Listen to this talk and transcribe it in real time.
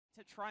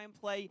to try and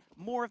play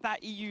more of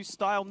that EU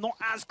style, not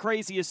as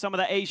crazy as some of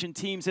the Asian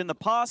teams in the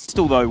past.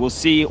 Still though, we'll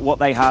see what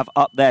they have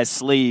up their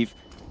sleeve.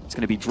 It's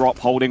going to be drop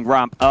holding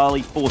ramp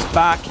early, forced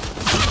back.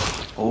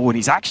 Oh, and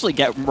he's actually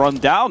getting run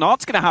down.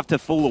 Art's going to have to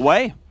fall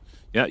away.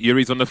 Yeah,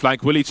 Yuri's on the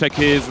flank. Will he check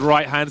his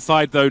right-hand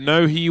side, though?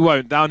 No, he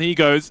won't. Down he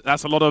goes.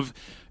 That's a lot of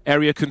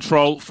area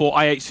control for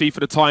IHC for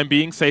the time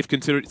being. Safe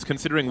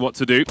considering what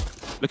to do.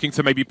 Looking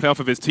to maybe play off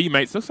of his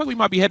teammates. Looks like we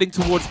might be heading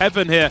towards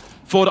heaven here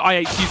for the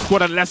IHC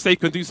squad, unless Safe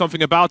can do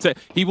something about it.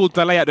 He will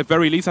delay at the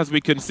very least, as we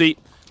can see.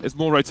 There's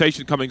more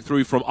rotation coming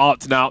through from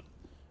Art now.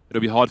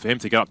 It'll be hard for him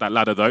to get up that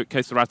ladder, though.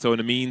 crescerem, in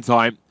the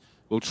meantime,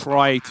 will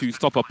try to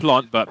stop a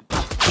plant, but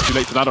too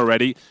late for that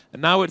already.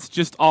 And now it's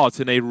just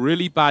Art in a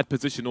really bad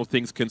position, all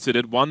things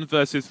considered. 1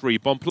 versus 3.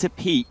 Bomb To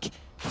peak,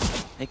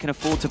 they can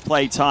afford to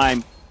play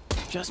time.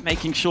 Just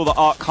making sure that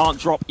Art can't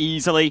drop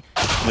easily.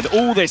 With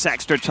all this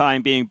extra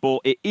time being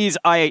bought, it is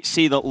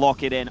IHC that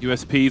lock it in.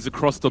 USPs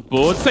across the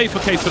board. Safe for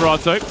crescerem.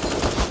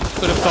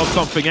 Could have felt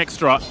something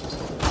extra.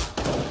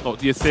 Not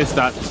the assist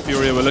that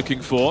FURIA were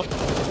looking for.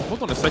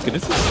 Hold on a second,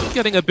 this is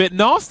getting a bit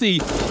nasty.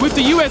 With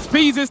the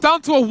USPs, it's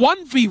down to a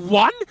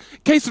 1v1.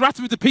 crescerem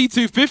with the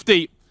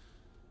P250.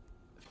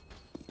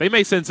 They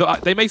may send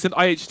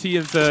IHT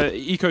into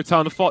Eco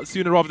Town far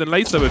sooner rather than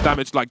later with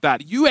damage like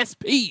that.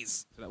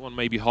 USPs! That one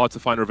may be hard to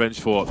find revenge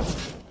for.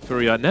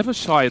 FURIA never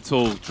shy at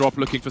all. Drop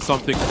looking for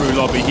something through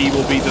lobby. He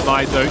will be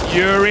denied though.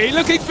 Yuri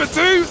looking for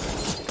 2!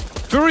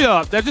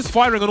 FURIA, they're just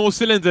firing on all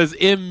cylinders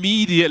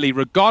immediately,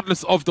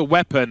 regardless of the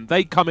weapon.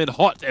 They come in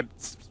hot and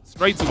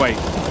straight away.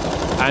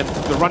 And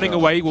the running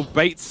away will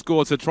bait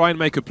Score to try and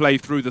make a play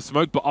through the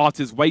smoke, but Art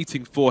is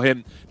waiting for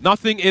him.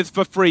 Nothing is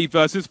for free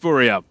versus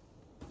FURIA.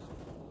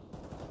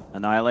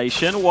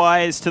 Annihilation,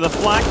 Wise to the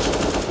flank.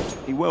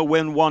 He will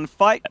win one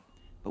fight,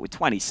 but with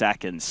 20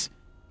 seconds,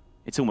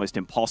 it's almost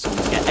impossible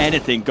to get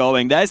anything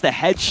going. There's the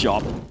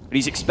headshot, but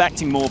he's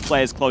expecting more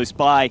players close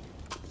by.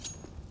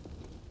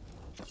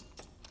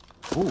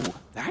 Ooh,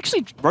 they're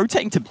actually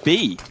rotating to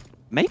B.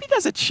 Maybe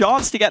there's a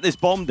chance to get this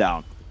bomb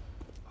down.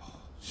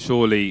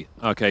 Surely.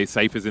 Okay,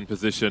 Safe is in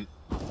position.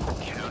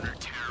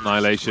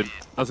 Annihilation.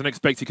 Doesn't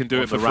expect he can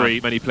do it for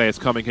free. Many players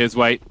coming his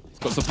way. He's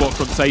got support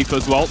from Safe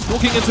as well.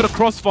 Walking into the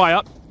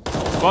crossfire.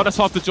 Well, that's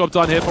half the job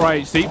done here for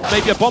IHC.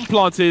 Maybe a bomb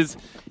plant is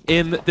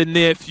in the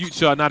near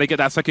future. Now they get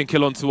that second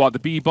kill onto the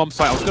B bomb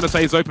site. I was going to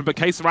say is open, but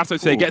crescerem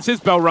here gets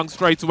his bell rung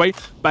straight away.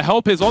 But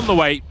help is on the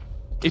way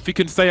if he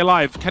can stay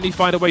alive. Can he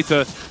find a way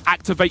to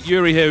activate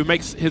Yuri here, who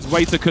makes his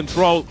way to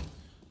control?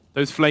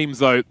 Those flames,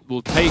 though,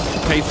 will take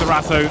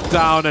crescerem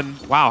down. And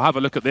wow, have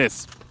a look at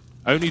this.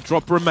 Only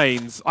drop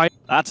remains.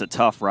 That's a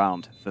tough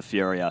round for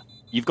FURIA.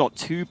 You've got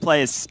 2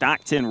 players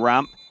stacked in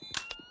ramp.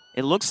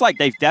 It looks like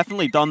they've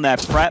definitely done their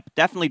prep,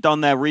 definitely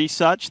done their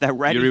research. They're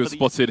ready. Yuri was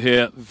spotted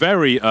here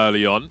very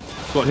early on.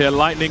 Got here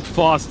lightning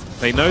fast.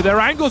 They know their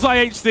angles,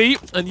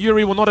 IHC, and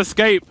Yuri will not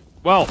escape.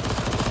 Well,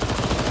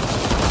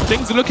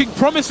 things are looking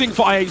promising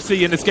for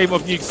IHC in this game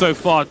of Nuke so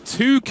far.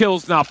 2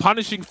 kills now,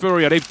 punishing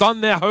FURIA. They've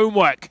done their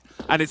homework,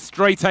 and it's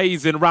straight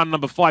A's in round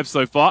number 5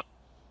 so far.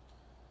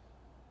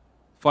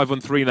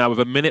 5-on-3 now with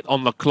a minute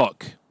on the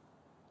clock.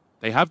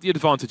 They have the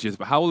advantages,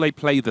 but how will they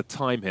play the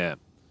time here?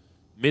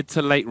 Mid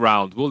to late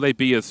round, will they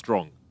be as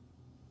strong?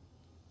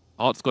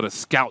 Art's got a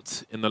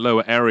scout in the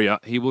lower area.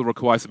 He will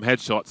require some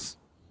headshots.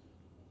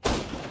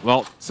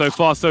 Well, so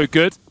far so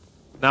good.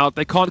 Now,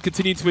 they can't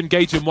continue to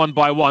engage him one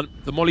by one.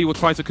 The Molly will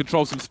try to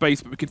control some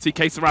space, but we can see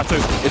crescerem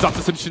is up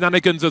to some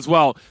shenanigans as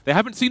well. They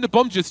haven't seen the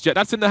bomb just yet.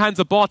 That's in the hands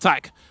of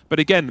Bartak. But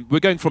again, we're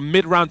going from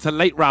mid-round to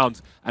late round,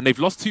 and they've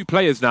lost 2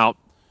 players now.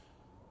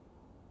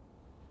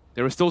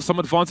 There are still some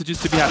advantages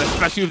to be had,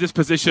 especially with this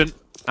position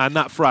and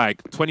that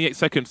frag. 28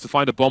 seconds to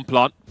find a bomb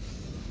plant.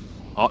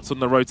 Art's on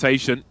the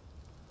rotation.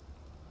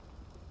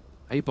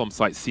 A bomb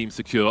site seems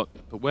secure,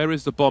 but where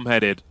is the bomb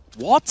headed?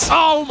 What?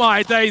 Oh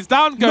my days,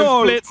 down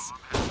goes Blitz.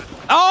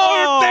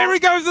 Oh, there he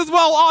goes as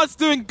well. Art's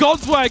doing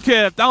God's work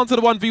here. Down to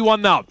the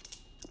 1v1 now.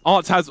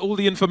 Art has all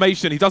the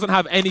information. He doesn't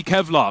have any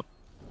Kevlar.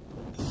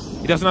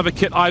 He doesn't have a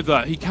kit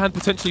either. He can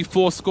potentially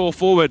force Score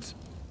forward.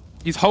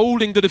 He's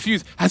holding the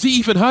defuse. Has he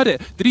even heard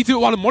it? Did he do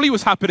it while the Molly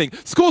was happening?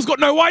 Score's got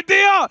no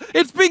idea!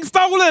 It's being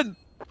stolen!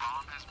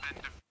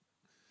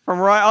 From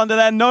right under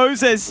their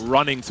noses.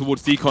 Running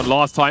towards Decon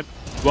last time.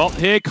 Well,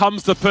 here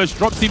comes the push.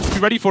 Drop seems to be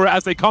ready for it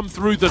as they come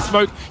through the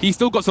smoke. He's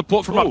still got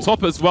support from up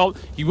top as well.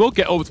 He will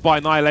get orbed by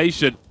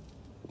Annihilation.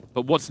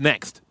 But what's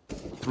next?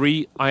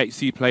 3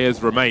 IHC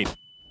players remain.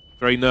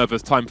 Very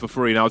nervous time for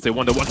FURIA now as they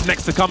wonder what's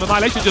next to come.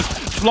 Annihilation just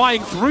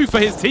flying through for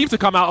his team to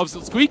come out of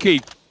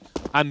Squeaky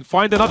and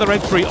find another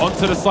entry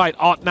onto the site.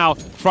 Art now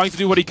trying to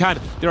do what he can.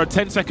 There are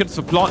 10 seconds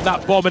to plant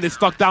that bomb and it's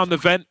stuck down the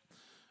vent.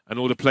 And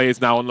all the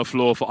players now on the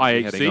floor for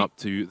IHC. Heading up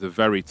to the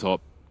very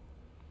top.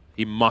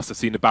 He must have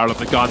seen the barrel of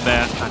the gun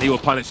there, and he will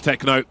punish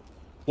Techno.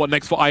 What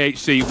next for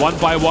IHC? 1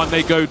 by 1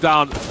 they go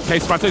down.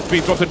 crescerem is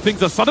being dropped and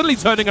things are suddenly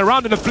turning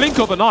around in a blink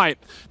of an eye.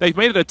 They've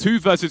made it a 2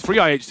 versus 3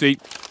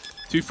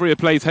 IHC. 2 FURIA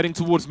plays heading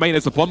towards main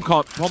as the bomb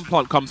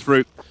plant comes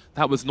through.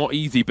 That was not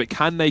easy, but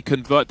can they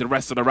convert the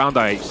rest of the round,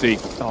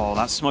 IHC? Oh,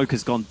 that smoke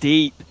has gone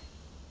deep.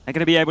 They're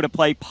going to be able to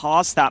play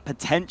past that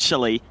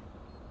potentially.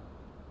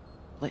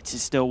 Blitz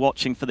is still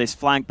watching for this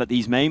flank, but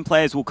these main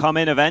players will come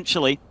in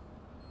eventually.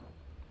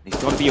 He's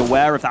got to be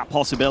aware of that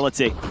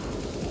possibility.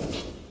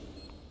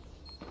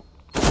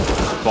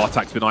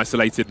 Bartak's been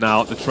isolated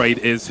now. The trade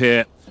is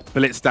here.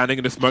 Blitz standing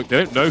in the smoke.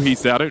 They don't know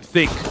he's there, I don't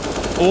think.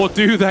 Or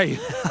do they?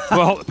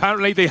 Well,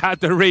 apparently they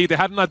had the read. They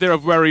had an idea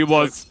of where he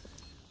was.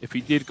 If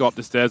he did go up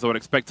the stairs, I would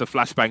expect a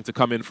flashbang to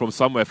come in from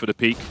somewhere for the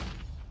peak.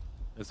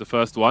 There's the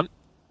first one.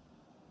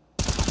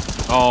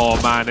 Oh,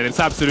 man, and it's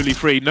absolutely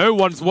free. No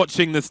one's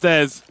watching the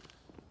stairs.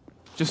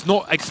 Just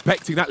not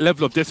expecting that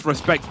level of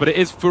disrespect, but it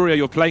is FURIA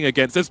you're playing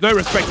against. There's no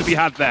respect to be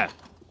had there.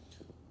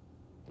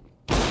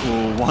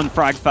 Ooh, one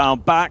frag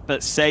found back,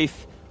 but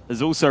Safe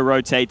has also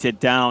rotated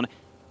down.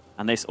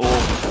 And this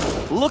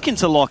all looking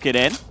to lock it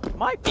in.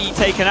 Might be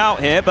taken out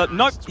here, but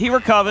nope, he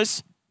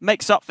recovers.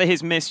 Makes up for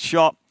his missed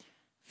shot.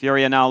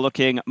 FURIA now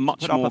looking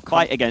much more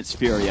fight against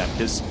FURIA,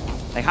 because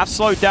they have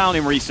slowed down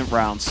in recent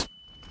rounds.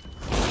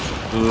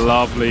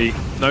 Lovely.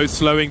 No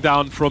slowing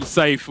down from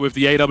Safe with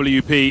the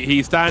AWP.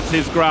 He stands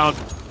his ground,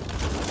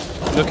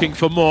 looking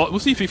for more. We'll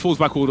see if he falls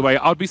back all the way.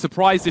 I'd be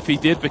surprised if he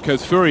did,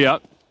 because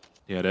FURIA,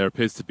 yeah, there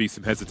appears to be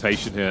some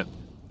hesitation here.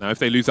 Now, if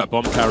they lose that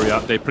bomb carrier,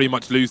 they pretty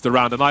much lose the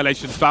round.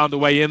 Annihilation found a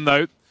way in,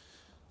 though,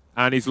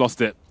 and he's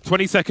lost it.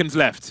 20 seconds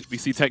left. We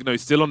see Techno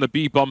still on the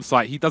B bomb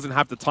site. He doesn't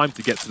have the time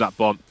to get to that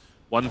bomb.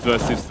 1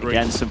 versus 3.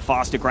 Again, some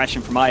fast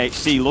aggression from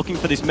IHC, looking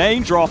for this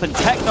main drop, and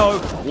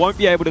Techno won't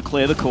be able to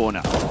clear the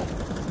corner.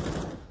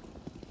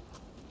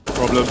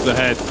 Problems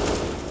ahead.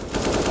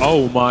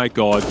 Oh my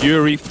god,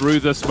 Yuri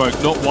through the smoke.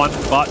 Not 1,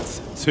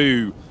 but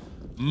 2.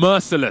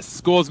 Merciless.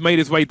 Score's made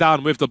his way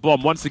down with the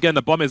bomb. Once again,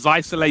 the bomb is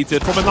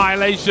isolated from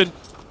Annihilation.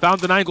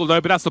 Found an angle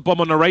though, but that's the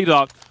bomb on the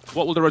radar.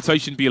 What will the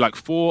rotation be like?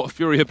 4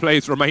 FURIA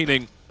players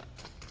remaining.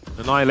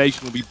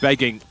 Annihilation will be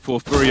begging for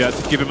FURIA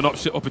to give him an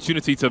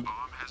opportunity to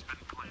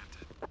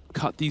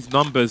cut these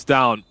numbers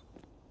down.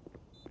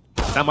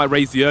 That might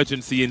raise the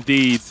urgency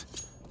indeed.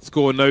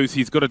 Score knows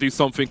he's got to do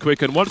something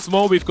quick. And once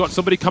more, we've got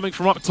somebody coming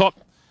from up top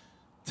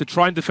to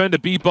try and defend a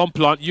B bomb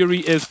plant. Yuri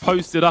is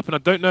posted up, and I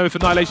don't know if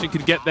Annihilation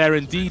can get there.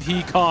 Indeed,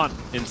 he can't.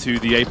 Into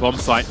the A bomb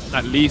site,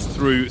 at least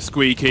through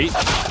Squeaky.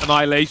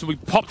 Annihilation will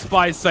be popped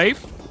by Safe.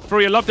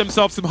 FURIA love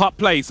themselves some hot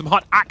play, some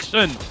hot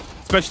action.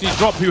 Especially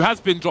Drop, who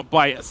has been dropped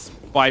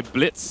by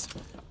Blitz.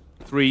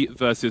 3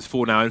 versus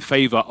 4 now in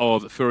favor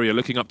of FURIA,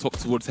 looking up top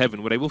towards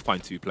Heaven, where they will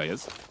find 2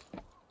 players.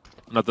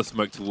 Another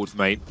smoke towards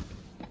main,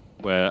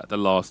 where the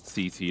last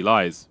CT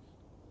lies.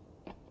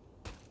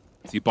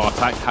 See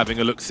Bartak having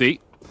a look-see.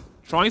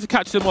 Trying to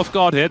catch them off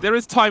guard here. There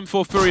is time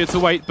for FURIA to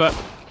wait, but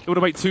it would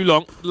have waited too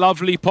long.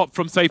 Lovely pop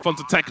from Safe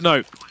onto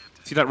Techno.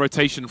 See that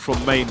rotation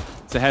from main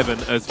to Heaven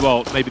as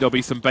well. Maybe there'll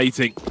be some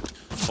baiting.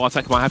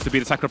 Bartak might have to be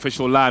the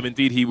sacrificial lamb.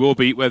 Indeed, he will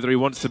be, whether he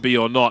wants to be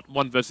or not.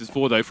 1 versus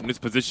 4, though, from this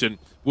position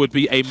would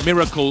be a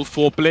miracle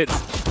for Blitz,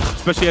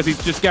 especially as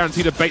he's just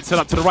guaranteed a bait set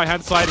up to the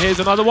right-hand side. Here's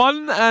another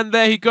one, and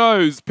there he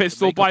goes.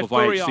 Pistol by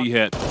FURIA. IHC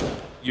here.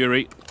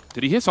 Yuri,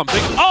 did he hear something?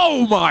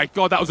 Oh my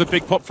god, that was a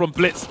big pop from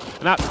Blitz,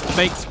 and that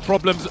makes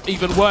problems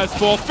even worse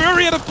for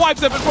FURIA. The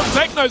 5-7 from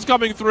Techno's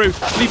coming through,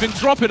 leaving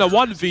Drop in a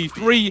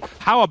 1v3.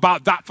 How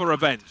about that for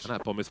revenge? And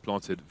that bomb is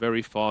planted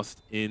very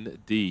fast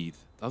indeed.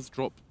 Does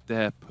Drop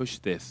dare push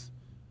this?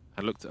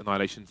 And look to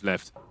Annihilation's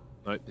left.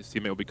 No, his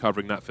teammate will be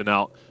covering that for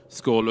now.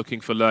 Score looking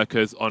for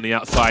lurkers on the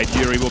outside.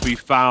 Yuri will be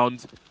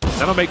found.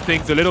 That'll make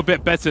things a little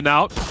bit better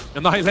now.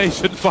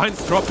 Annihilation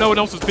finds Drop. No one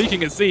else is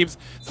peeking, it seems.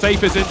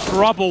 Safe is in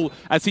trouble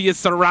as he is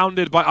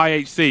surrounded by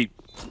IHC.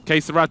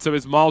 CREDITOS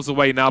is miles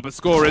away now, but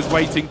Score is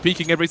waiting,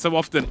 peeking every so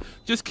often.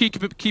 Just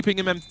keeping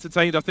him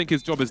entertained. I think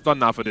his job is done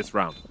now for this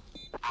round.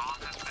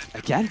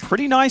 Again,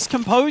 pretty nice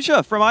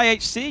composure from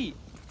IHC.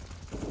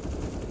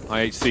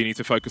 IHC need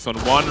to focus on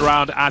 1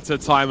 round at a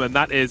time, and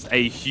that is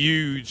a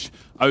huge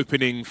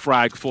opening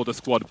frag for the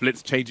squad.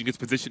 Blitz changing its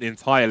position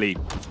entirely.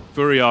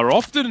 FURIA are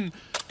often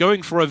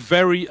going for a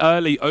very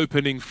early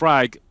opening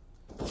frag.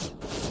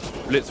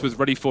 Blitz was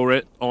ready for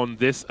it on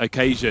this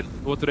occasion.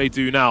 What do they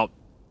do now?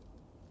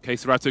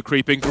 CREDITOS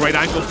creeping. Great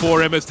angle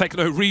for him as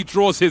Techno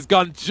redraws his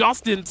gun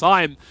just in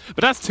time.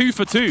 But that's 2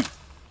 for 2.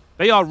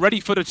 They are ready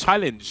for the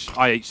challenge,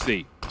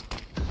 IHC.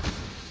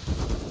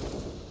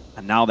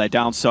 And now they're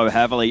down so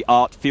heavily.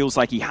 Art feels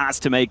like he has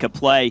to make a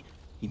play.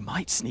 He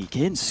might sneak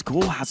in.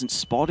 Score hasn't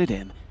spotted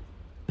him,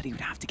 but he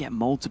would have to get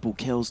multiple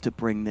kills to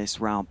bring this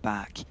round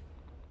back.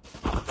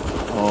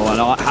 Oh,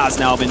 and Art has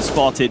now been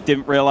spotted.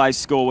 Didn't realize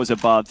Score was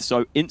above,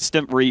 so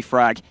instant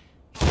refrag.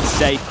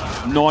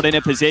 Safe, not in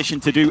a position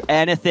to do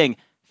anything.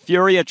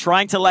 FURIA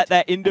trying to let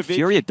their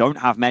individual... FURIA don't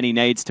have many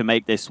nades to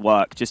make this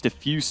work. Just a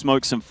few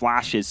smokes and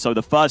flashes, so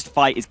the first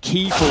fight is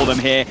key for them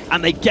here,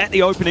 and they get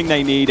the opening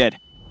they needed.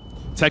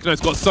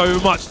 Techno's got so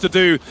much to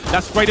do.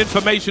 That's great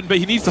information, but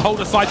he needs to hold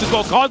the sight as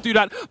well. Can't do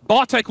that.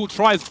 Bartek will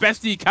try as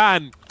best he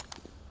can.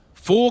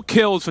 4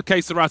 kills for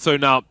CREDITOS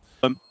now.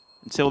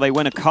 Until they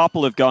win a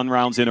couple of gun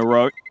rounds in a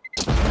row.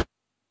 But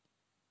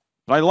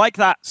I like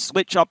that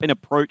switch up in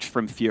approach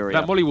from FURIA.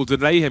 That molly will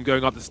delay him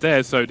going up the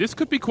stairs, so this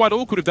could be quite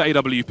awkward with the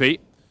AWP.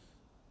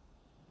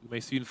 We may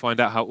soon find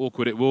out how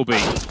awkward it will be.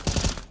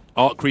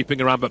 Art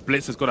creeping around, but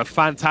Blitz has got a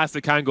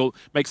fantastic angle,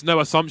 makes no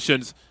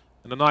assumptions,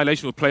 and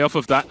Annihilation will play off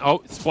of that.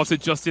 Oh,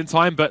 spotted just in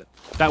time, but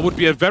that would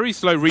be a very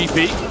slow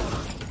repeat,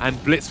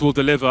 and Blitz will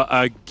deliver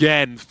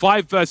again.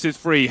 5 versus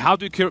 3. How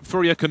do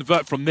FURIA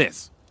convert from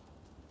this?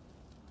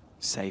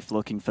 Safe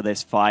looking for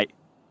this fight,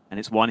 and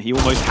it's one he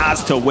almost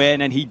has to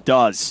win, and he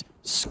does.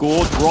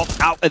 Score dropped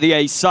out of the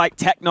A site.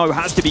 Techno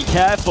has to be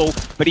careful,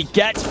 but he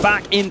gets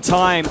back in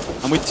time,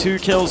 and with 2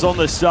 kills on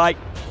the site,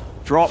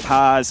 Drop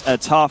has a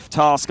tough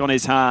task on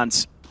his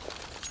hands.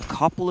 A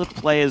couple of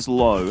players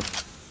low.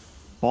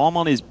 Bomb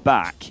on his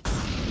back.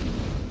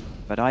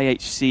 But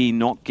IHC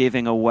not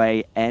giving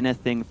away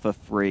anything for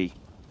free. You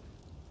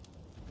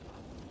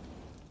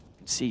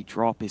can see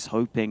Drop is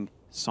hoping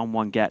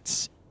someone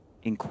gets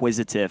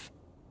inquisitive.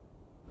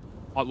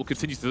 Art will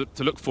continue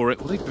to look for it.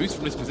 Will they boost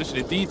from this position?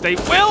 Indeed, they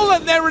will,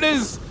 and there it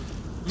is!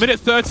 Minute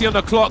 30 on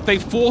the clock. They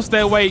force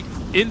their way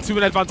into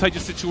an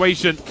advantageous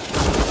situation.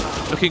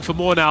 Looking for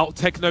more now.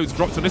 Techno's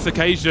dropped on this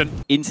occasion.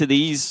 Into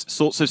these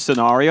sorts of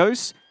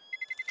scenarios,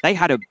 they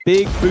had a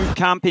big boot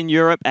camp in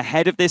Europe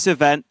ahead of this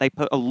event. They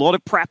put a lot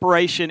of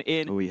preparation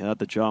in. Oh, we heard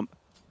the jump.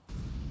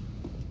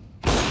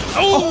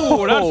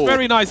 Oh, that's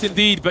very nice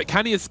indeed, but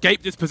can he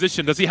escape this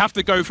position? Does he have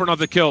to go for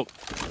another kill?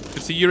 You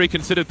can see Yuri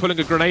considered pulling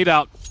a grenade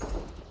out.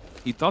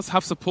 He does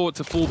have support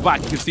to fall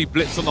back. You can see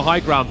Blitz on the high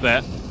ground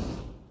there.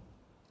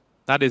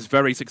 That is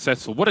very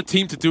successful. What a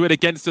team to do it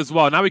against as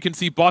well. Now we can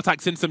see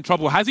Bartak's in some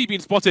trouble. Has he been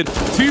spotted?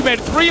 2 men,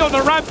 3 on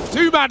the ramp,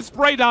 2-man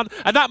spray down,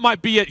 and that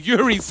might be it.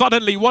 Yuri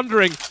suddenly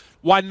wondering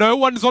why no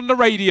one's on the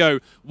radio.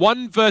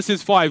 1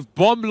 versus 5.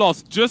 Bomb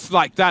lost just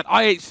like that.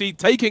 IHC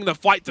taking the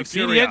fight to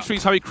see the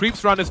entries, how he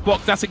creeps around this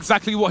box. That's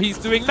exactly what he's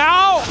doing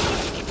now.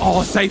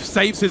 Oh, Safe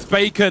saves his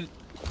bacon.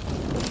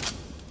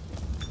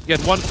 He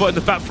had 1 foot in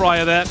the fat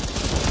fryer there.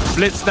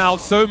 Blitz now,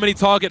 so many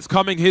targets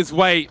coming his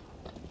way.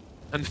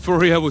 And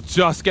FURIA will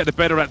just get the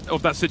better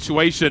of that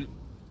situation.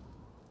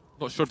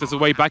 Not sure if there's a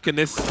way back in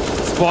this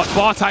spot.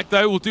 Bartak,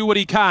 though, will do what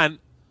he can.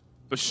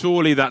 But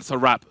surely that's a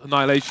wrap.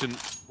 Annihilation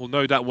will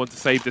no doubt want to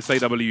save this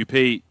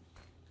AWP.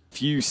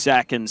 Few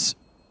seconds.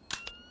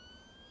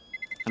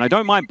 And I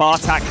don't mind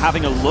Bartak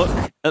having a look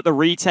at the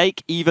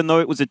retake, even though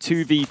it was a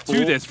 2v4.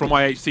 To this from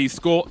IHC.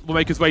 Score will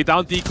make his way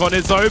down. Decon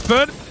is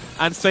open.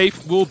 And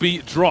Safe will be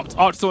dropped.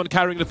 Art's the one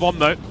carrying the bomb,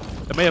 though.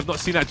 They may have not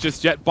seen that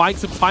just yet. Buying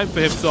some time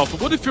for himself.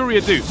 But what did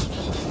FURIA do?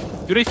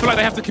 Do they feel like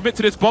they have to commit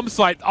to this bomb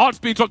site? Art's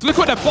being dropped. Look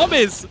what their bomb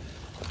is!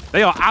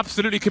 They are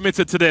absolutely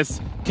committed to this.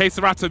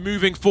 Crescerem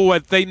moving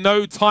forward. They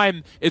know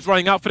time is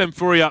running out for them,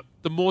 FURIA.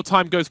 The more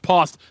time goes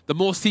past, the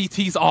more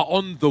CTs are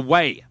on the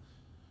way.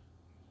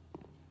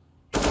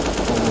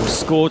 Oh,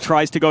 Score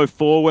tries to go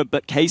forward,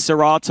 but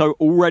Crescerem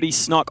already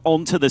snuck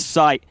onto the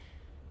site.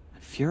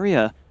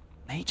 FURIA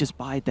may just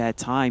bide their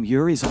time.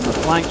 Yuri's on the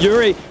flank.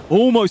 Yuri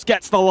almost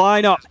gets the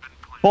lineup.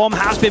 Bomb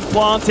has been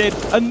planted.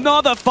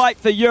 Another fight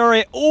for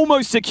Yuri.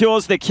 Almost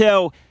secures the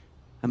kill.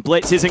 And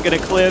Blitz isn't going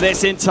to clear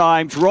this in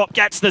time. Drop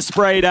gets the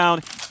spray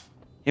down.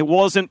 It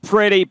wasn't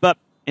pretty, but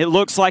it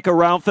looks like a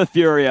round for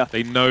FURIA.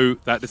 They know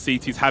that the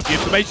CTs have the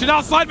information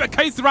outside, but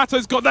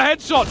Crescerem's got the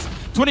headshots.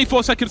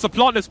 24 seconds to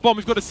plant this bomb.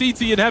 We've got a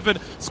CT in heaven.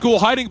 Score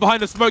hiding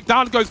behind the smoke.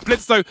 Down goes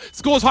Blitz, though.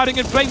 Score's hiding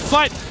in plain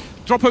sight.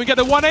 Drop home and get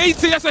the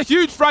 180. That's a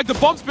huge frag. The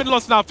bomb's been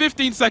lost now.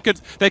 15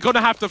 seconds. They're going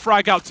to have to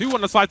frag out. 2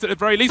 on the site at the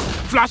very least.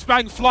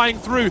 Flashbang flying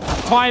through.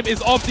 Time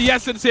is of the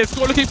essence here.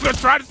 Score looking for a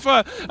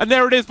transfer. And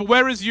there it is. But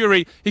where is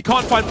Yuri? He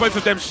can't find both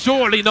of them.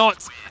 Surely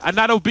not. And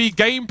that'll be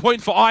game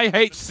point for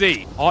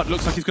IHC. Art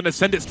looks like he's going to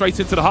send it straight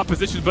into the hut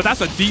position. But that's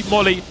a deep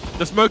molly.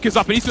 The smoke is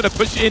up and he's going to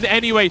push it in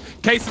anyway.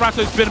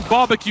 Crescerem's been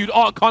barbecued.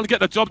 Art can't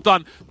get the job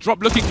done.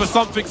 Drop looking for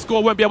something.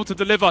 Score won't be able to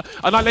deliver.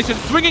 Annihilation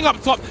swinging up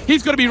top.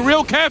 He's going to be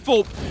real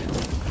careful.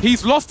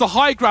 He's lost the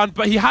high ground,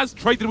 but he has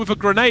traded with a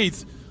grenade.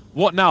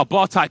 What now?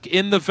 Bartak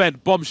in the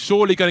vent. Bomb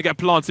surely going to get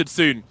planted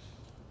soon.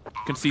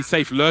 You can see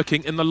Safe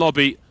lurking in the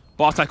lobby.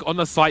 Bartak on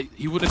the site.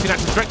 He wouldn't have seen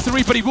that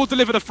trajectory, but he will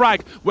deliver the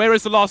frag. Where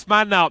is the last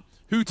man now?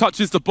 Who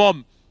touches the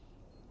bomb?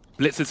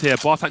 Blitz is here.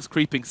 Bartak's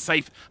creeping.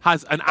 Safe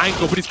has an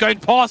angle, but he's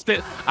going past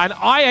it. And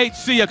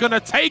IHC are going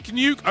to take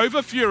nuke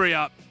over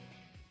FURIA.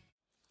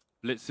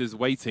 Blitz is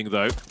waiting,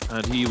 though,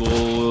 and he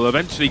will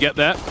eventually get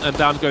there. And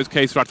down goes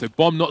Crescerem.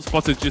 Bomb not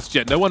spotted just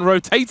yet. No one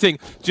rotating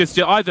just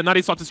yet either. Now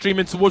they start to stream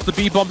in towards the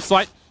B-bomb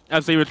site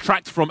as they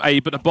retract from A,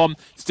 but the bomb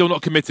still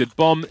not committed.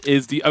 Bomb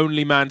is the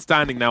only man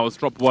standing now as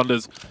Drop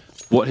wonders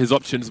what his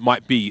options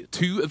might be.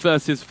 2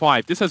 versus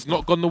 5. This has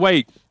not gone the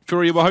way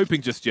FURIA were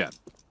hoping just yet.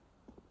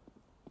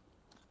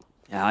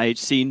 Yeah,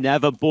 IHC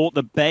never bought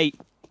the bait.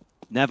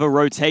 Never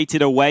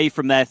rotated away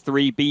from their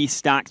 3B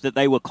stack that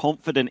they were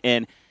confident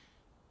in.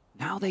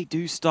 Now they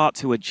do start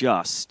to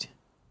adjust.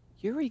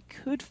 Yuri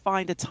could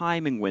find a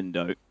timing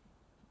window.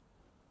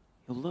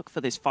 He'll look for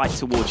this fight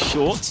towards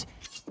short.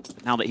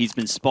 Now that he's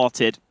been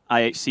spotted,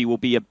 IHC will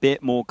be a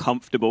bit more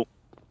comfortable.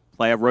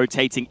 Player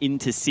rotating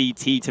into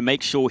CT to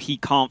make sure he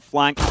can't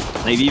flank.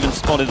 They've even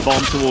spotted the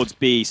bomb towards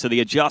B, so the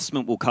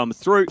adjustment will come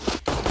through.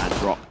 And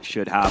Drop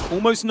should have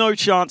almost no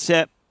chance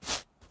here.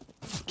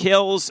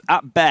 kills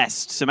at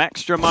best. Some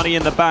extra money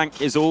in the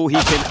bank is all he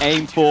can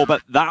aim for,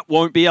 but that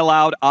won't be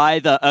allowed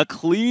either. A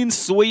clean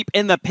sweep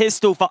in the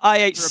pistol for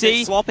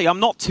IHC. Sloppy, I'm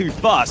not too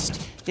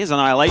fussed. Here's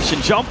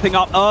Annihilation jumping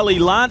up early,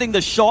 landing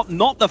the shot,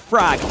 not the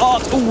frag.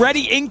 Art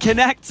already in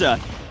connector.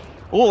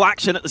 All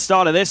action at the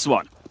start of this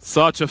one.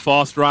 Such a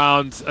fast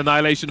round.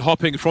 Annihilation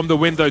hopping from the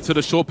window to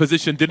the short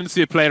position. Didn't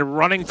see a player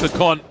running to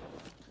con.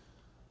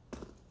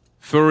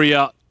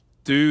 FURIA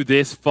do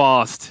this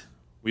fast.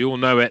 We all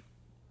know it.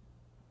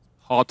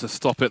 Hard to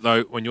stop it,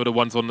 though, when you're the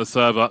ones on the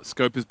server.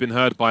 Scope has been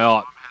heard by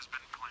Art.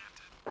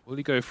 Will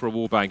he go for a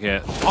wallbang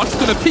here? Art's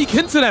going to peek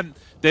into them.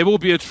 There will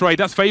be a trade.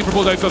 That's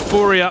favourable, though, for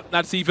FURIA.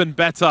 That's even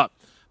better.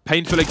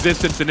 Painful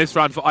existence in this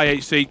round for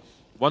IHC.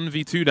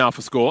 1v2 now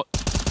for Score.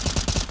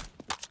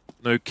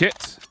 No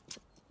kit.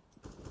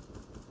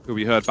 Will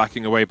be heard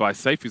backing away by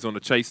Safe. He's on the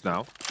chase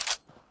now.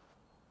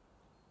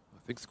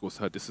 I think Score's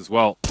heard this as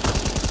well.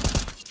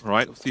 All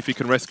right, we'll see if he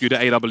can rescue the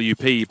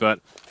AWP.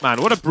 But,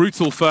 man, what a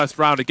brutal first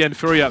round. Again,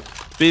 FURIA,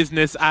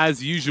 business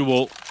as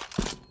usual.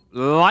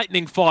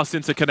 Lightning fast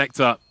into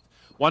connector.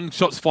 One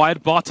shot's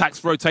fired.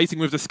 Bartak's rotating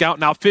with the scout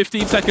now.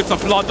 15 seconds to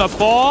plant the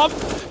bomb.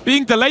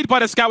 Being delayed by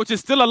the scout, which is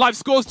still alive.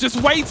 Score's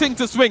just waiting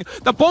to swing.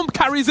 The bomb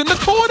carries in the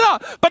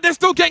corner, but they're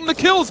still getting the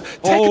kills.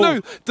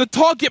 Techno, the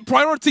target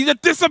priority, the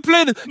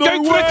discipline.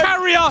 Going for the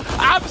carrier.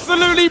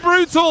 Absolutely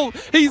brutal.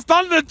 He's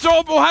done the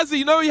job, or has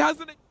he? No, he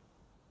hasn't.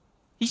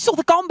 He saw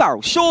the gun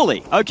barrel,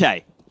 surely.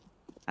 Okay.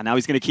 And now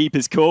he's going to keep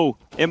his cool.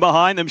 In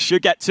behind them,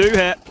 should get 2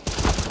 here.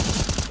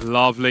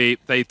 Lovely.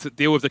 They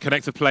deal with the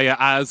connector player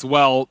as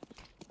well.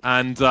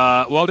 And,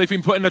 well, they've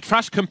been put in a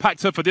trash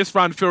compactor for this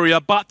round, FURIA,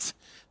 but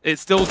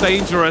it's still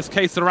dangerous.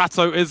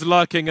 crescerem is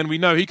lurking, and we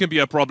know he can be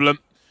a problem.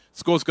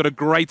 Score's got a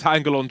great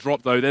angle on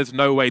Drop, though. There's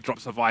no way Drop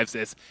survives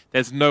this.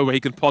 There's no way he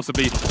can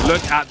possibly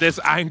look at this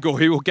angle.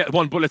 He will get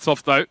 1 bullet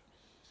off, though.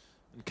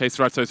 And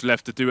crescerem's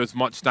left to do as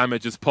much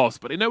damage as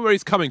possible. But they know where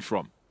he's coming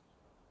from,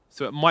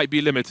 so it might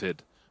be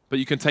limited. But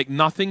you can take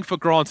nothing for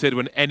granted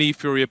when any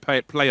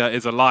FURIA player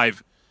is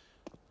alive.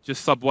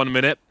 Just sub 1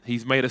 minute.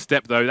 He's made a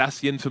step, though. That's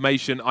the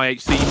information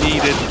IHC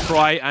needed to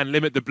try and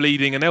limit the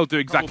bleeding, and they'll do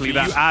exactly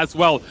that as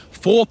well.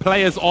 4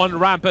 players on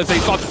ramp as they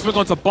start to swing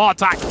onto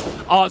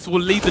Bartak. Arts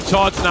will lead the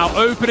charge now,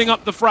 opening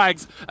up the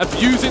frags,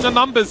 abusing the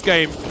numbers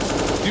game.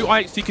 Do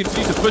IHC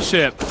continue to push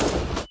here?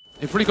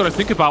 They've really got to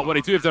think about what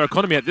they do with their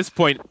economy at this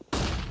point.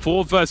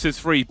 4 versus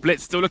 3.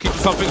 Blitz still looking for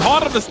something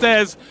hard on the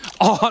stairs.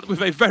 Art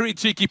with a very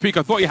cheeky peek.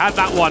 I thought he had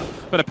that one,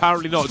 but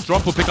apparently not.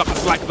 Drop will pick up the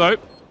slack, though.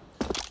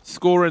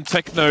 Score and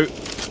Techno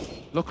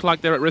look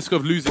like they're at risk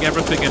of losing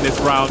everything in this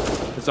round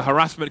as the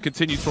harassment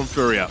continues from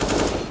FURIA.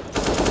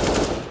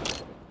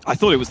 I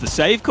thought it was the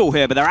save call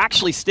here, but they're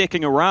actually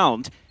sticking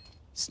around.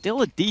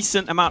 Still a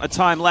decent amount of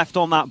time left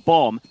on that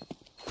bomb.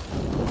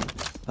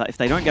 But if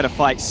they don't get a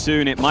fight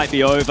soon, it might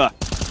be over.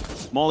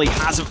 Molly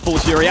hasn't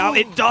forced FURIA out.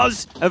 It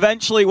does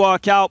eventually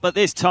work out, but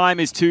this time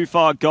is too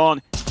far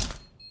gone.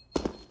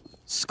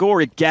 Score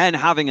again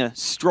having a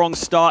strong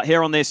start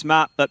here on this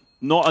map, but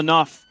not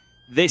enough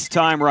this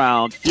time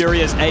round.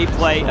 FURIA's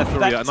A-play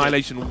effective.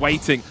 Annihilation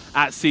waiting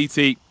at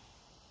CT.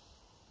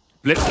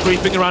 Blitz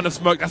creeping around the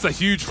smoke. That's a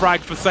huge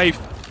frag for Safe.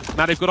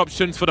 Now they've got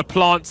options for the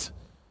plant.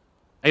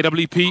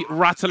 AWP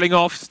rattling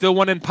off. Still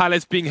one in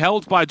Palace being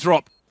held by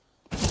Drop.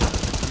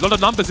 A lot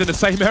of numbers in the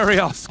same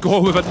area.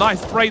 Score with a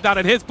nice spray down,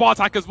 and here's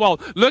Bartak as well.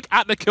 Look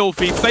at the kill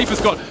feed. Safe has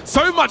got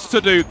so much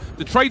to do.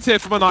 The trades here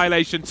from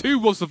Annihilation. 2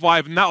 will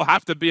survive, and that'll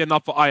have to be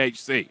enough for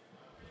IHC.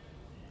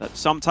 But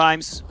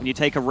sometimes when you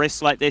take a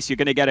risk like this, you're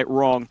going to get it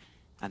wrong.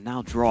 And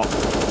now Drop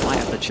might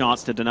have the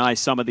chance to deny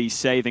some of these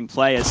saving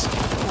players.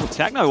 Oh,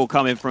 Techno will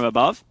come in from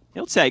above.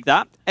 He'll take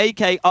that.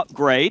 AK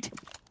upgrade.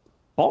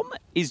 Bomb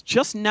is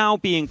just now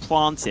being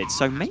planted,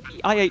 so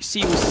maybe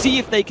IHC will see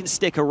if they can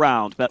stick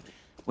around. But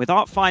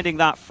without finding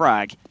that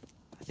frag,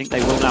 I think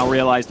they will now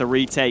realize the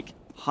retake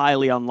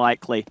highly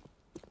unlikely.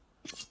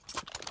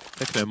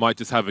 Techno might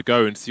just have a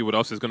go and see what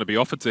else is going to be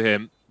offered to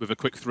him with a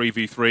quick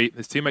 3v3.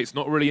 His teammate's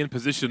not really in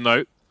position,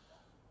 though.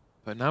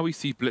 But now we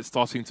see Blitz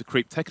starting to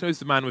creep. Techno's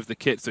the man with the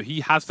kit, so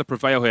he has to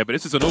prevail here. But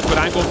this is an awkward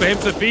angle for him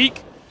to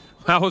peek.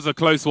 That was a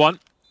close one.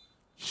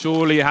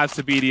 Surely it has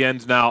to be the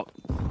end now.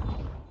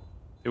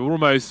 They were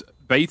almost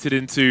baited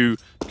into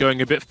going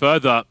a bit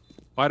further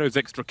by those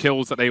extra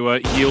kills that they were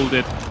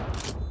yielded.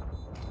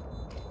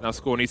 Now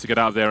Score needs to get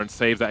out of there and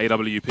save that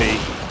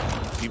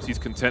AWP. Seems he's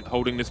content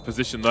holding this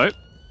position, though.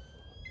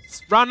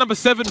 It's round number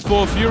 7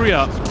 for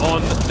FURIA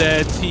on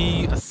their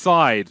T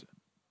side.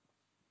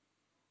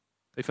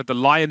 They've had the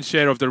lion's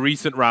share of the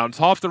recent rounds.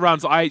 Half the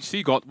rounds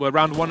IHC got were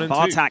round 1 and 2.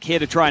 Bartak here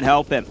to try and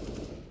help him.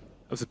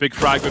 That was a big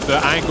frag with the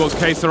angles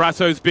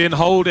crescerem's been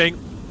holding.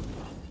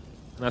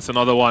 And that's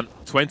another one.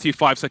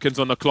 25 seconds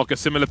on the clock. A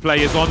similar play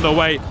is on the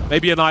way.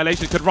 Maybe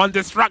Annihilation could run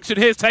distraction.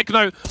 Here's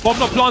Techno. Bomb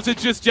not planted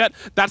just yet.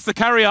 That's the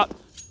carrier.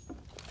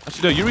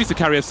 Actually, no, Yuri's the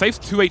carrier. Saves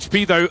 2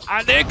 HP, though.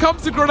 And here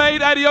comes the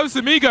grenade. Adios,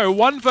 amigo.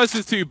 1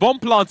 versus 2. Bomb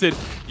planted.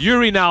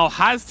 Yuri now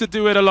has to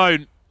do it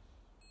alone.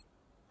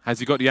 Has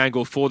he got the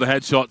angle for the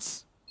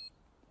headshots?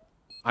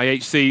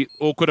 IHC,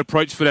 awkward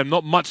approach for them.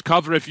 Not much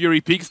cover if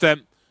Yuri peeks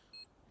them.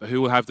 But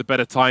who will have the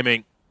better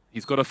timing?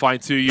 He's got to find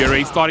two.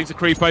 Yuri starting to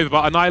creep over,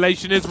 but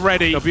Annihilation is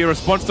ready. There'll be a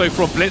response though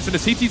from Blitz, and the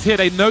CT's here.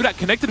 They know that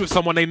connected with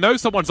someone. They know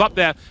someone's up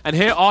there, and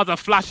here are the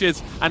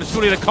flashes, and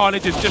surely the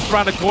carnage is just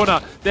around the corner.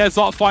 There's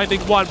Art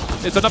finding one.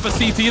 There's another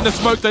CT in the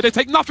smoke though. They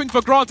take nothing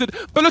for granted,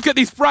 but look at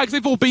these frags.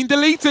 They've all been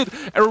deleted,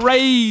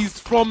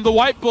 erased from the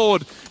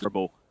whiteboard.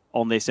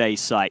 On this A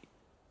site,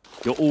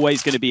 you're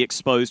always going to be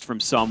exposed from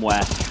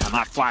somewhere, and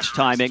that flash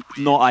timing,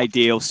 not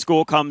ideal.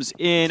 Score comes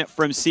in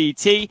from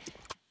CT.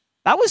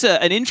 That was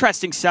an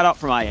interesting setup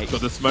from IH.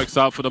 Got the smokes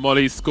out for the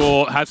molly.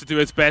 Score has to do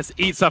its best.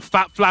 Eats a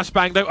fat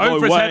flashbang though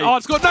over his head.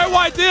 Art's got no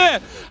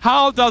idea.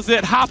 How does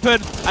it happen?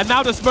 And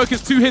now the smoke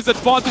is to his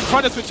advantage,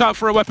 trying to switch out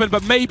for a weapon,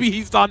 but maybe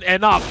he's done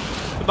enough.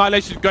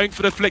 Annihilation going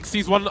for the flick,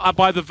 sees one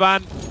by the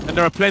van, and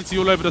there are plenty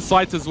all over the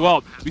site as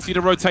well. We see the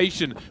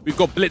rotation. We've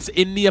got Blitz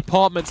in the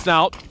apartments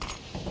now.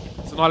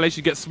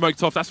 Annihilation gets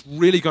smoked off. That's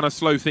really going to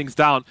slow things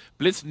down.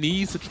 Blitz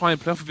needs to try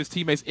and play off of his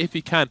teammates if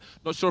he can.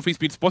 Not sure if he's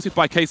been spotted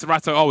by crescerem.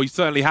 Oh, he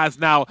certainly has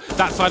now.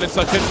 That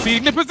silencer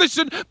conceding the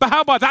position, but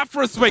how about that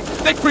for a swing?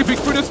 They're creeping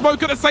through the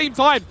smoke at the same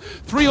time.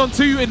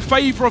 3-on-2 in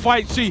favor of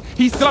IHC.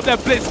 He's still up there.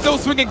 Blitz still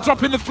swinging,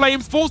 dropping the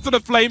flames, falls to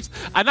the flames,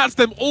 and that's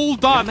them all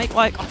done. Make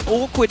like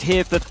awkward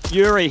here for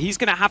Fury. He's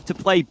going to have to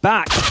play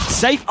back.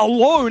 Safe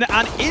alone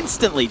and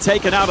instantly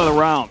taken out of the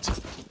round.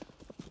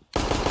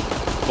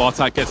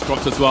 Bartak gets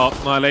dropped as well.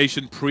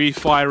 Annihilation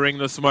pre-firing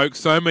the smoke.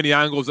 So many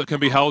angles that can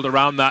be held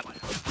around that.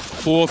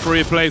 4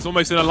 FURIA plays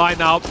almost in a line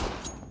now.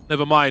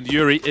 Never mind,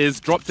 Yuri is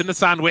dropped in the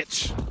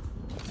sandwich.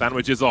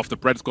 Sandwich is off, the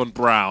bread's gone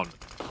brown.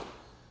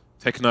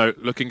 Techno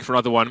looking for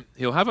another one.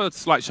 He'll have a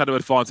slight shadow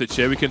advantage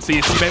here. We can see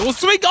his teammate will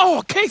swing.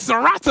 Oh,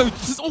 crescerem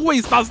just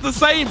always does the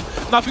same.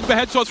 Nothing but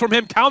headshots from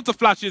him. Counter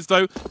flashes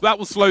though. That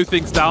will slow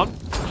things down.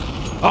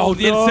 Oh,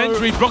 the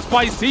incendiary blocked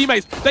by his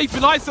teammates. They've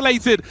been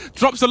isolated.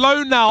 Drops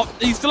alone now.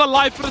 He's still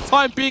alive for the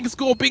time being.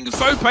 Score being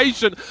so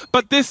patient.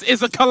 But this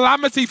is a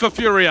calamity for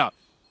FURIA.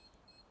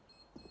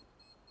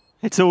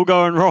 It's all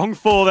going wrong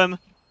for them.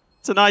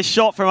 It's a nice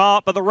shot from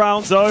Art, but the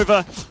round's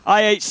over.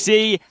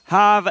 IHC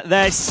have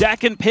their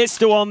second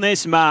pistol on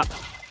this map.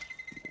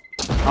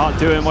 Art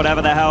doing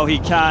whatever the hell he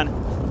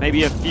can.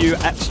 Maybe a few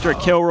extra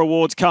kill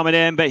rewards coming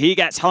in, but he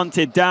gets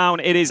hunted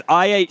down. It is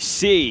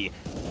IHC.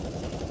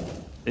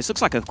 This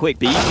looks like a quick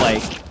B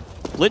play.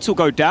 Blitz will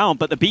go down,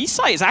 but the B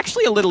site is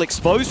actually a little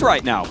exposed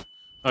right now.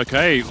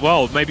 Okay,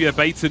 well, maybe a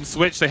bait and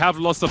switch. They have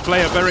lost a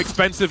player very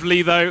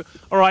expensively, though.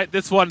 All right,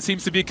 this one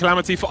seems to be a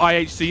calamity for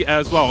IHC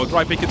as well. A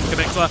dry pick into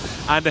connector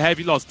and a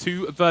heavy loss.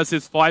 2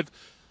 versus 5.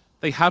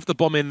 They have the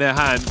bomb in their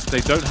hands.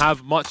 They don't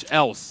have much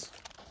else.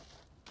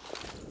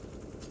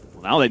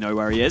 Well, now they know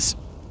where he is.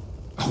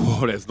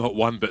 Oh, there's not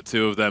one but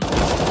 2 of them.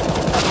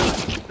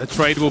 The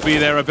trade will be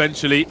there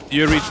eventually.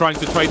 Yuri trying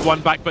to trade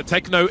one back, but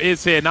Techno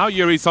is here. Now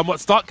Yuri's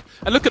somewhat stuck.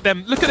 And look at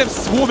them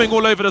swarming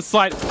all over the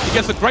site. He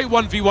gets a great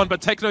 1v1,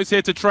 but Techno's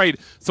here to trade.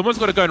 Someone's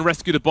got to go and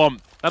rescue the bomb.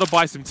 That'll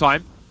buy some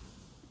time.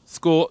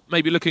 Score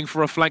maybe looking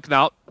for a flank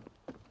now.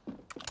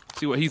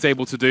 See what he's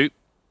able to do.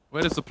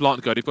 Where does the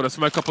plant go? They've got a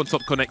smoke up on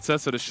top connector,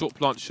 so the short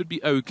plant should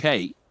be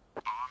okay.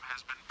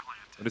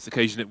 On this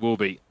occasion it will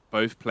be.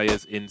 Both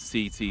players in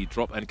CT,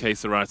 Drop and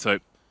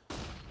crescerem.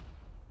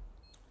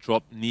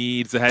 Drop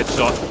needs a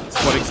headshot.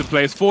 Spotting some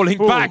players falling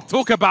back.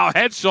 Talk about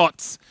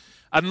headshots.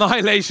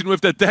 Annihilation with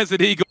the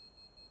Desert Eagle.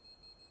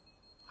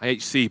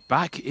 IHC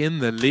back in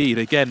the lead.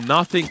 Again,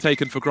 nothing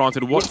taken for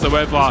granted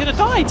whatsoever. He's gonna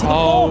die.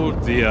 Oh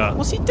dear.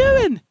 What's he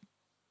doing?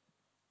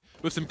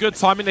 With some good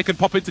timing, they can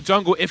pop into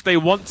jungle if they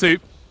want to.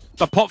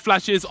 The pop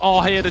flashes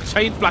are here, the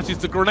chain flashes,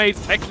 the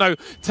grenades. Techno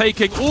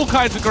taking all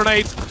kinds of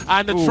grenades,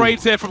 and the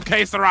trades here from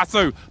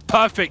crescerem.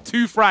 Perfect,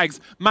 2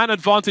 frags. Man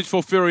advantage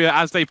for FURIA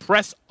as they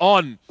press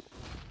on.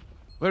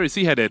 Where is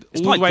he headed?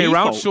 All the way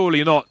around?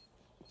 Surely not.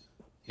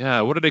 Yeah,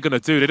 what are they going to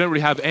do? They don't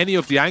really have any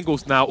of the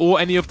angles now or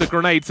any of the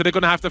grenades, so they're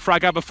going to have to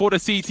frag out before the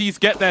CTs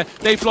get there.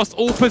 They've lost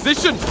all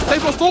position.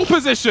 They've lost all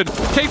position.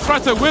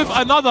 crescerem with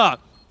another.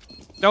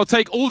 They'll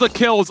take all the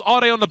kills.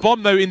 Are they on the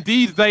bomb, though?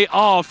 Indeed, they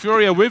are.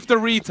 FURIA with the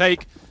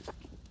retake.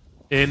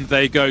 In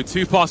they go.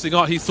 2 passing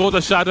Art. He saw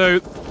the shadow.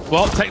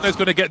 Well, Techno's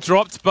going to get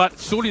dropped, but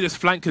surely this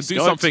flank can do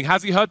something.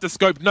 Has he heard the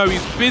scope? No,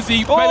 he's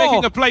busy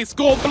making a play.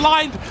 Score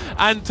blind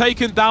and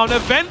taken down.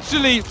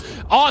 Eventually,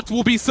 Art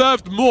will be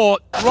served more.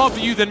 Rather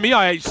you than me,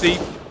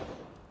 IHC.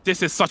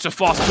 This is such a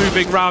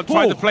fast-moving round,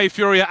 trying to play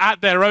FURIA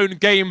at their own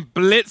game.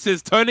 Blitz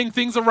is turning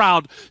things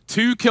around.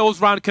 2 kills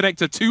round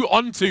connector, 2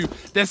 on 2.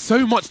 There's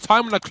so much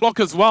time on the clock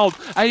as well.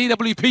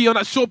 AWP on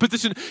that short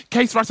position.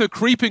 crescerem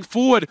creeping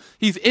forward.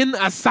 He's in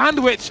a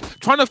sandwich,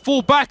 trying to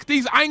fall back.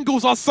 These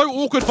angles are so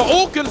awkward for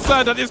all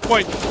concerned at this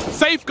point.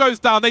 Safe goes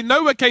down. They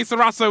know where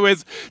crescerem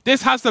is.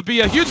 This has to be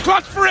a huge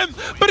clutch for him,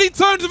 but he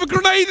turns with a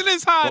grenade in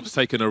his hand. Bob's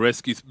taken a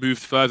risk. He's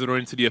moved further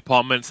into the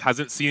apartments,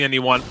 hasn't seen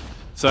anyone.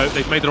 So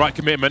they've made the right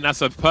commitment.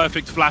 That's a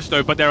perfect flash,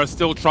 though, but there are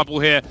still trouble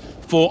here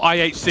for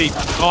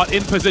IHC. Art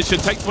in position,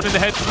 takes one in the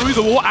head through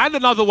the wall, and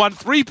another one.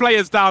 3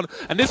 players down,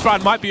 and this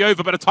round might be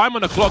over, but the time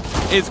on the clock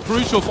is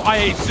crucial for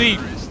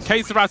IHC.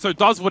 Crescerem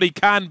does what he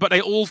can, but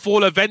they all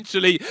fall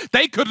eventually.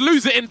 They could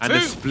lose it in two. And the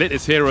split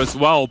is here as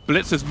well.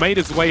 Blitz has made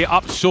his way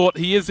up short.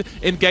 He is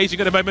engaging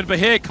at the moment, but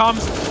here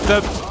comes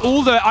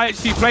all the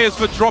IHC players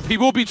for drop. He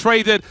will be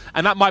traded,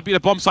 and that might be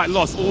the bomb site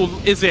loss. Or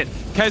is it?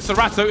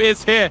 Crescerem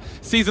is here,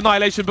 sees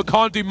Annihilation, but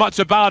can't do much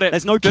about it.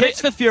 There's no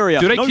kits for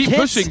FURIA. Do they keep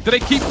pushing? Do they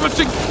keep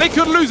pushing? They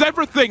could lose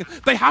everything.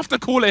 They have to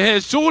call it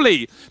here,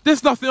 surely.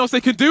 There's nothing else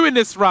they can do in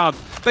this round.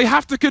 They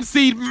have to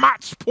concede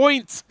match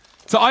point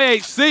to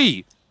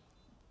IHC.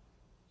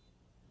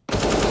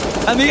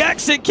 And the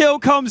exit kill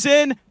comes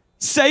in.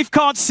 Safe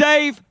can't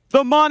save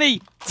the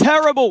money.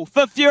 Terrible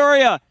for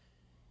FURIA.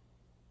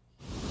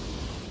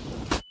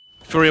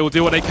 FURIA will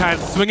do what they can,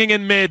 swinging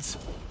in mid.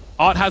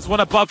 Art has one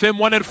above him,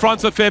 one in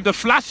front of him. The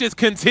flashes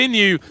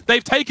continue.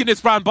 They've taken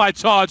this round by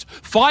charge.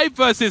 5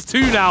 versus 2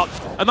 now.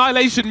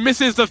 Annihilation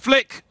misses the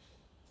flick.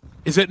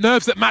 Is it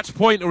nerves at match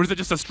point, or is it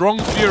just a strong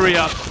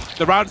FURIA?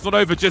 The round's not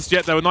over just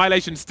yet, though.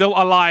 Annihilation still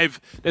alive.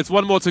 There's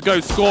one more to go.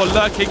 Score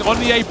lurking on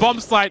the A bomb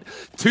site.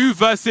 2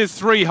 versus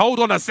 3. Hold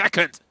on a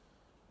second.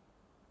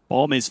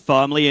 Bomb is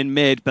firmly in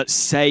mid, but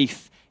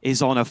Safe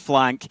is on a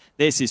flank.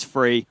 This is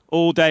free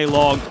all day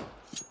long.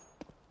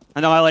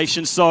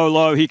 Annihilation so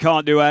low, he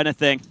can't do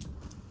anything.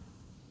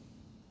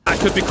 That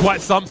could be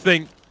quite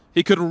something.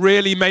 He could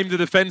really maim the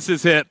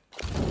defenses here.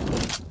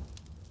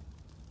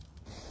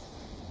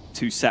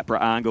 2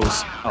 separate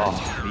angles.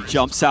 Oh, he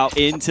jumps out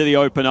into the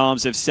open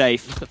arms of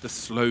Safe. Look at the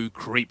slow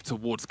creep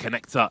towards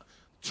Connector.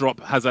 Drop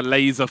has a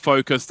laser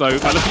focus though.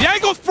 And look, the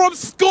angle from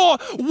Score!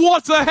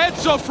 What a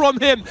headshot from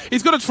him!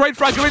 He's got a trade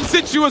fragger in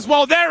situ as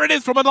well. There it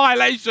is from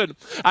Annihilation.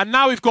 And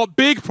now we've got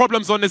big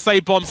problems on this A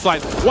bomb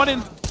site. One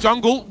in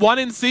jungle, one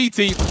in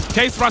CT.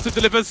 Crescerem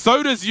delivers,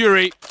 so does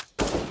Yuri.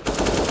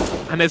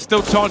 And there's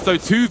still chance though,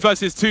 2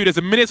 versus 2. There's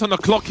a minute on the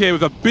clock here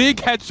with a big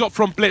headshot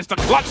from Blitz, the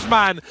clutch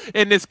man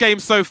in this game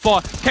so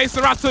far.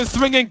 Crescerem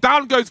swinging,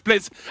 down goes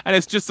Blitz, and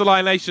it's just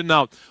Annihilation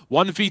now.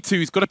 1v2,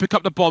 he's got to pick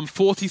up the bomb,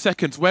 40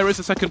 seconds. Where is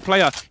the second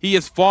player? He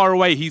is far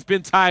away, he's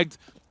been tagged,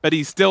 but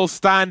he's still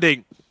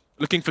standing.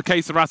 Looking for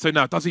Crescerem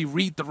now. Does he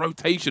read the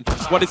rotation?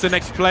 What is the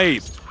next play?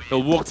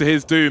 He'll walk to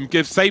his doom,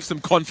 give Safe some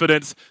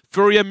confidence.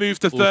 FURIA moves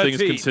to 13. All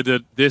things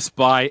considered, this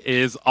buy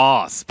is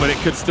arse, but it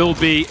could still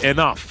be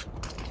enough.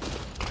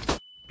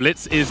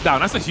 Blitz is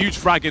down. That's a huge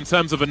frag in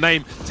terms of a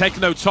name.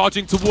 Techno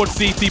charging towards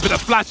CT, but the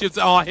flashes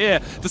are here.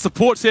 The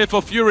support's here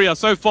for FURIA.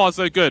 So far,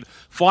 so good.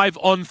 5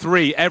 on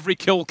 3. Every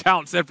kill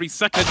counts. Every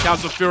second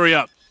counts for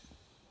FURIA.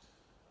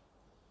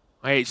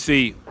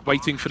 IHC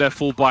waiting for their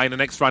full buy in the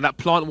next round. That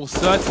plant will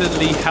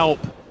certainly help,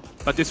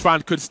 but this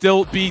round could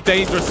still be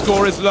dangerous.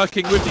 Score is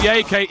lurking with the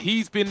AK.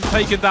 He's been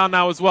taken down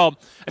now as well.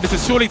 And this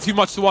is surely too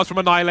much to ask from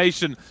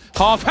Annihilation.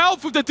 Half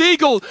health with the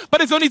Deagle, but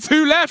there's only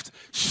 2 left.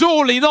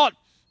 Surely not.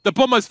 The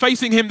bomber's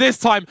facing him this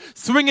time,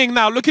 swinging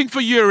now, looking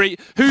for Yuri,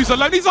 who's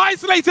alone. He's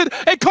isolated.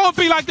 It can't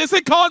be like this.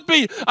 It can't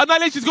be.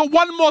 Annihilation's got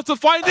one more to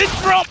find this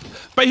drop,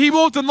 but he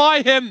will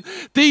deny him.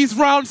 These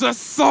rounds are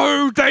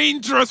so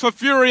dangerous for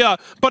FURIA,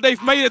 but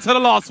they've made it to the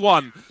last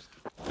one.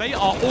 They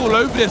are all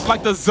over this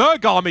like the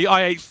Zerg army,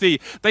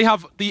 IHC. They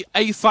have the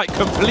A site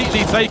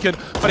completely taken,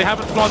 but they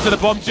haven't planted a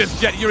bomb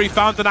just yet. Yuri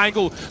found an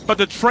angle, but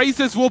the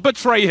traces will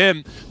betray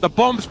him. The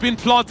bomb's been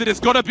planted. It's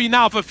got to be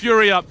now for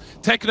FURIA.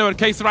 Techno and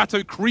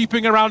Crescerem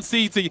creeping around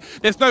CT.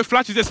 There's no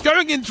flashes. It's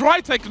going in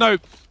dry, Techno,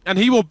 and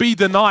he will be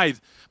denied.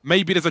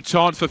 Maybe there's a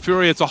chance for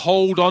FURIA to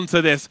hold on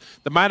to this.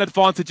 The man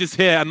advantage is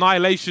here.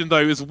 Annihilation,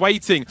 though, is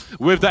waiting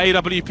with the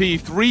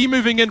AWP. 3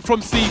 moving in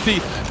from CT.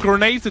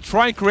 Grenades to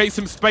try and create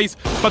some space,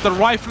 but the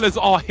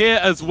riflers are here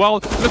as well.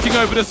 Looking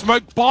over the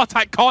smoke.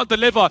 Bartak can't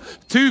deliver.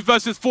 2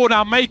 versus 4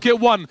 now. Make it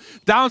 1.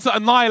 Down to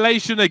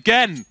Annihilation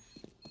again.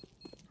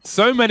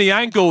 So many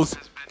angles.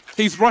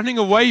 He's running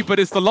away, but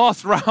it's the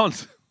last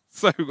round.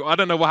 So I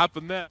don't know what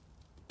happened there.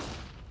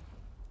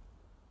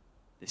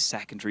 This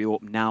secondary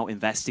AWP now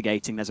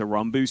investigating. There's a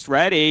run boost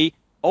ready.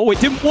 Oh, it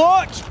didn't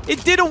work!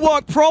 It didn't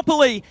work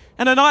properly!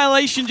 And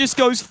Annihilation just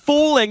goes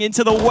falling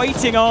into the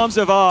waiting arms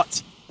of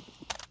Art.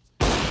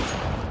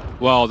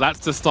 Well, that's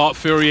the start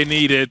FURIA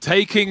needed.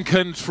 Taking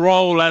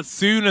control as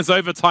soon as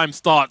overtime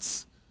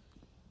starts.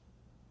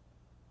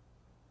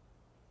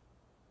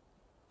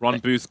 Run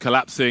boost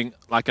collapsing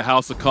like a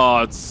house of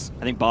cards.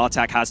 I think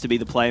Bartak has to be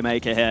the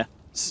playmaker here.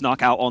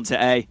 Snuck out onto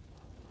A.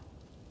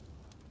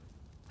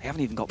 They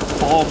haven't even got the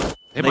bomb.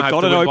 They might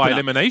have to win by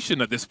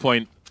elimination at this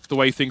point, the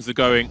way things are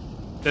going.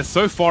 They're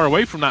so far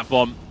away from that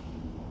bomb.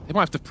 They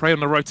might have to prey on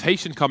the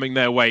rotation coming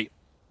their way.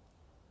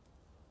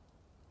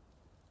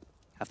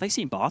 Have they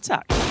seen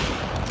Bartak?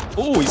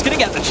 Oh, he's going to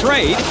get the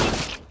trade.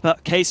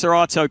 But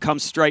Crescerem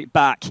comes straight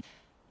back.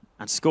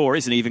 And Score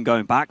isn't even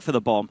going back for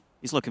the bomb.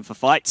 He's looking for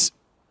fights.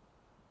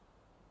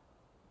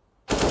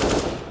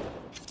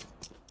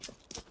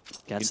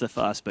 Gets the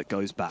first, but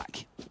goes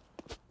back.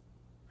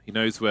 He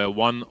knows where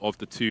one of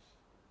the 2...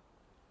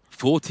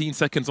 14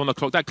 seconds on the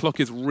clock. That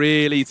clock is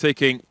really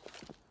ticking.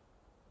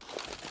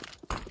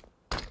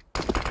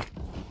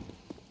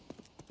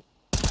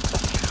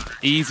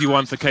 Easy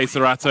one for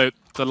Crescerem.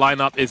 The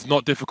lineup is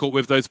not difficult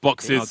with those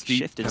boxes.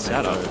 Shifted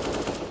setup.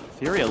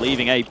 FURIA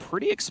leaving A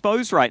pretty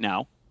exposed right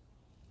now.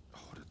 Oh,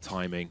 the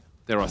timing.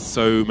 There are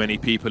so many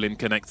people in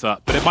connector,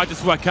 but it might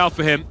just work out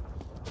for him.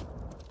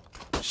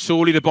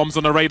 Surely the bomb's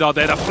on the radar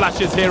there. The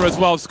flashes here as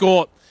well.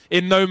 Score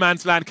in no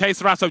man's land.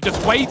 crescerem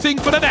just waiting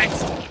for the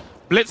next.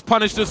 Blitz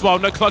punished as well.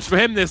 No clutch for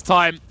him this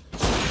time.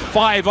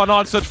 5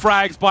 unanswered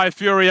frags by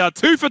FURIA.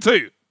 2 for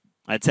 2.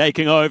 They're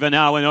taking over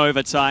now in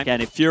overtime.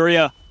 Again, if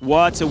FURIA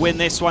were to win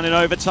this one in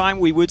overtime,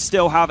 we would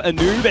still have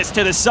Anubis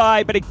to the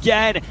side. But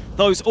again,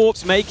 those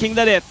Orcs making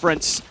the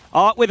difference.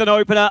 Art with an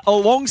opener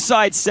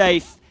alongside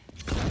Safe.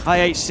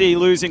 IHC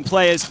losing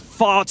players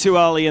far too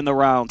early in the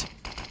round.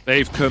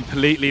 They've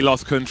completely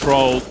lost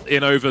control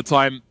in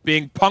overtime,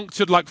 being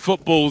punctured like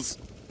footballs.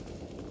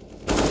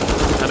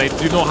 And they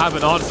do not have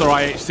an answer,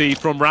 IHC,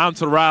 from round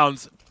to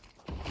round.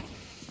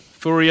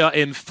 FURIA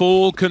in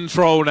full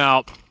control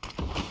now.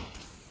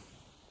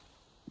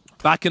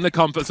 Back in the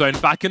comfort zone,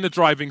 back in the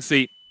driving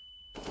seat.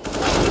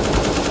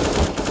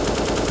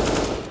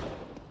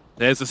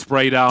 There's the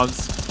spray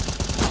downs,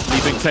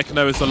 leaving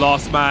Techno as the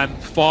last man,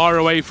 far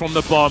away from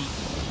the bomb.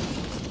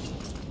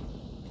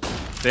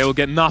 They will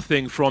get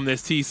nothing from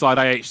this T-side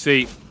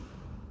IHC.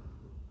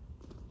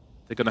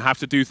 They're going to have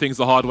to do things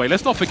the hard way.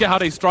 Let's not forget how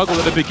they struggled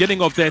at the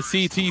beginning of their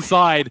CT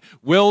side.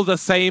 Will the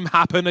same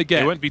happen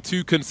again? They won't be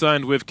too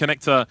concerned with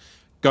Connector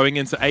going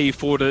into A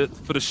for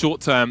the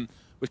short term,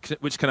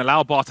 which can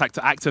allow Bartak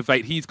to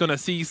activate. He's going to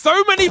see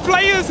so many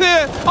players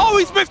here. Oh,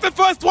 he's missed the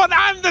first one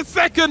and the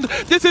second.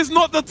 This is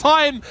not the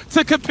time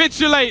to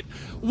capitulate.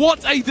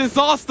 What a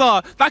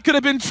disaster. That could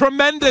have been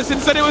tremendous.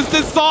 Instead, it was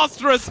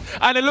disastrous.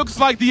 And it looks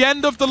like the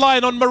end of the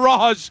line on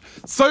Mirage.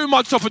 So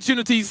much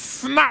opportunity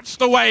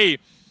snatched away.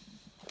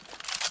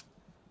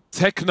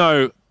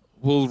 Techno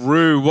will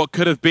rue what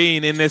could have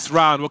been in this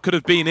round, what could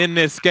have been in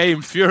this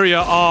game.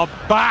 FURIA are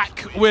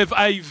back with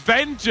a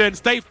vengeance.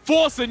 They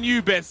force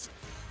Anubis.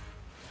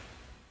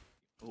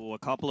 A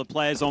couple of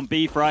players on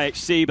B for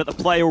IHC, but the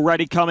play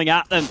already coming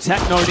at them.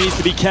 Techno needs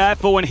to be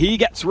careful when he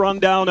gets run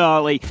down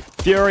early.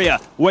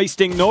 FURIA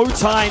wasting no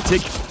time to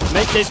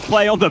make this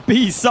play on the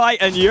B site,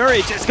 and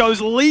Yuri just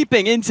goes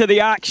leaping into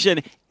the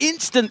action.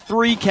 Instant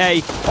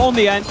 3K on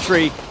the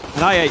entry, and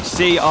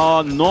IHC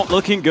are not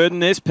looking good in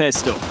this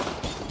pistol.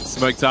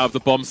 Smoked out of the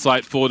bomb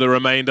site for the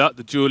remainder.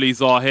 The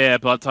Julies are here,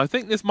 but I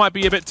think this might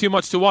be a bit too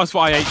much to ask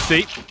for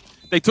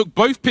IHC. They took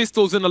both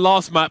pistols in the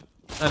last map,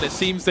 and it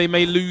seems they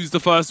may lose the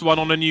first one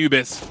on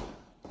Anubis.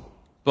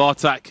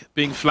 Bartak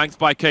being flanked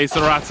by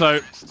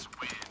crescerem.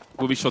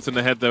 Will be shot in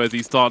the head though as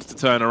he starts to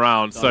turn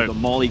around. So the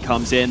molly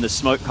comes in, the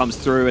smoke comes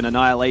through, and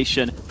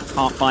Annihilation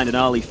can't find an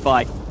early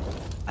fight.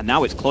 And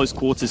now it's close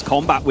quarters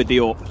combat with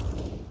the Orc.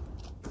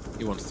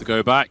 He wants to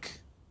go back.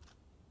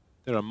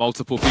 There are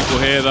multiple people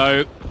here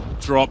though.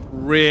 Drop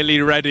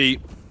really ready.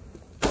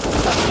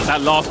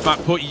 That last map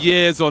put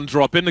years on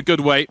Drop in a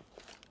good way.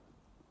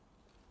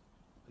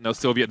 And they'll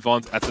still be at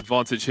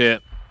advantage here.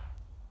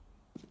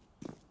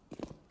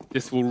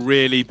 This will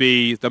really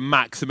be the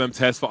maximum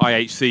test for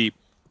IHC.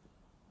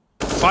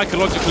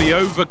 Psychologically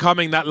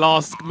overcoming that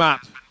last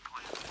map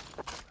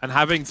and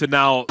having to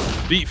now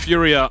beat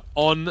FURIA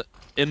on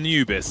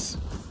Anubis.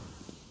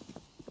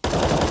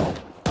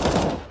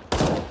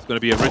 It's going to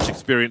be a rich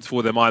experience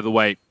for them either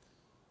way.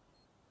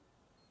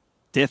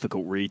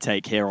 Difficult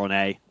retake here on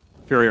A.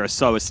 FURIA are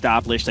so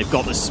established. They've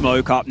got the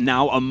smoke up.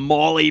 Now a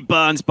molly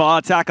burns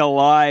Bartak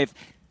alive.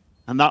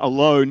 And that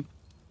alone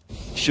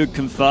should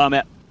confirm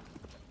it.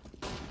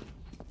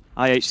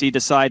 IHC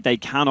decide they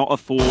cannot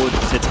afford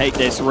to take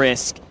this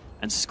risk.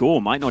 And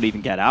Score might not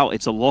even get out.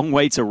 It's a long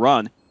way to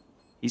run.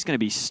 He's going to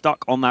be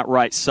stuck on that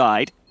right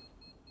side.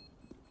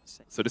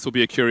 So this will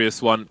be a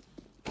curious one.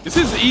 This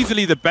is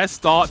easily the best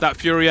start that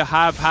FURIA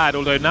have had,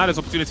 although now there's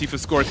opportunity for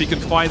Score if he can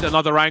find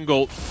another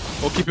angle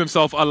or keep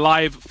himself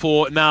alive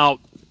for now.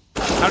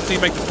 How does he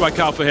make this work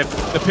out for him?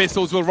 The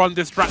pistols will run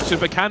distraction,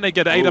 but can they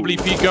get an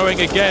AWP going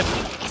again?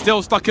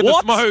 Still stuck in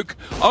the smoke.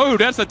 Oh,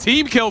 that's a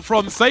team kill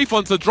from Safe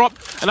onto Drop,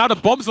 and now the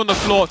bomb's on the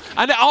floor.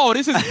 And oh,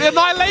 this is the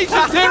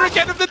Annihilation's here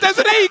again of the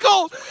Desert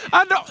Eagle!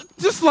 And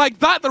just like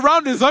that, the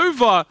round is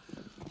over.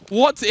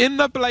 What's in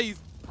the blaze?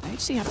 They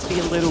actually have to be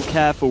a little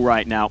careful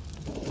right now.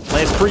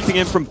 Players creeping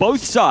in from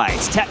both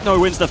sides. Techno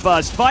wins the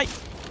first fight,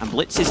 and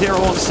Blitz is here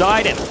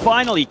alongside it.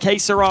 Finally,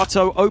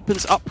 crescerem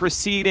opens up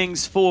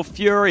proceedings for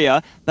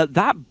FURIA, but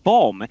that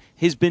bomb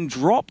has been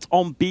dropped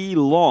on B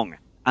long,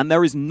 and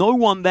there is no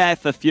one there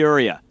for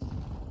FURIA.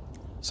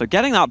 So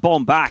getting that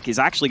bomb back is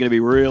actually going to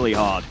be really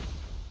hard.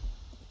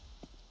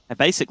 They're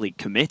basically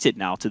committed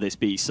now to this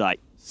B site.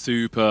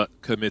 Super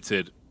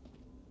committed.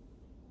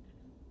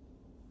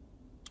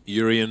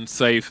 Yuri and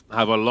Safe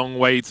have a long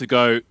way to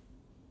go,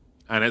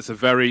 and it's a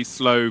very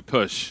slow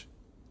push.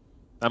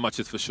 That much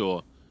is for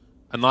sure.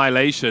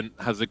 Annihilation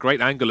has a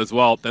great angle as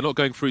well. They're not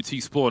going through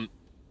T-spawn.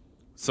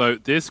 So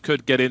this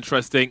could get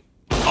interesting.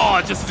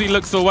 Oh, just as he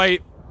looks away.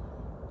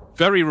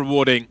 Very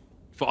rewarding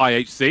for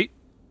IHC.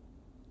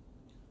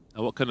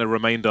 Now what can the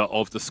remainder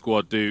of the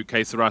squad do?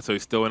 crescerem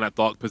still in that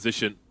dark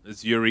position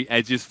as Yuri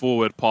edges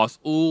forward past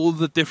all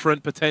the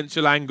different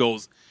potential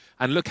angles.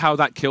 And look how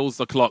that kills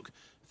the clock.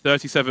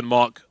 37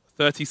 mark,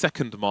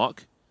 30-second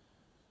mark.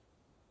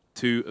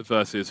 2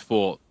 versus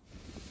 4.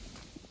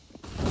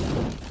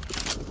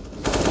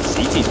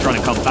 CT's trying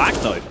to come back,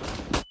 though.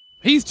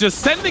 He's just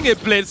sending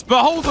it, Blitz,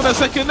 but hold on a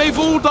second, they've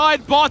all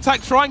died.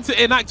 Bartak trying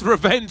to enact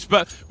revenge,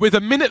 but with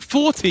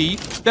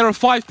 1:40, there are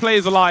 5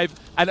 players alive,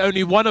 and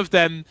only one of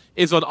them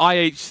is on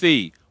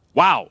IHC.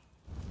 Wow.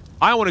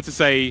 I wanted to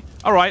say,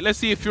 all right, let's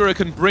see if FURIA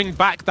can bring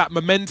back that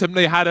momentum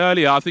they had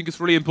earlier. I think it's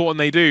really important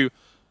they do.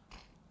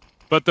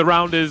 But the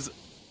round is,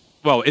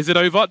 well, is it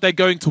over? They're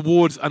going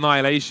towards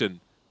annihilation.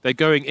 They're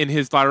going in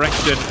his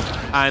direction,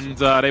 and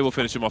they will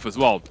finish him off as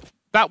well.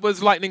 That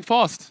was lightning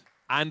fast.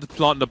 And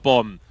plant the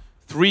bomb.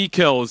 3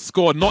 kills,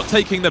 scored, not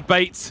taking the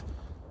bait.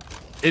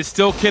 It's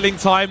still killing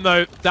time,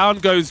 though. Down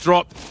goes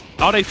Drop.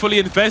 Are they fully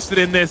invested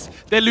in this?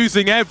 They're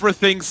losing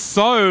everything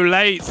so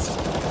late.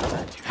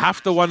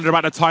 Have to wonder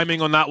about the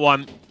timing on that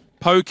one.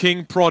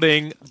 Poking,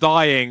 prodding,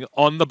 dying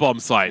on the bomb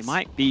site. They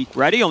might be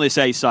ready on this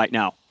A site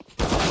now.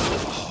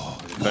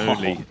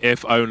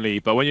 If only.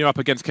 But when you're up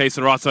against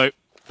crescerem,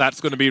 that's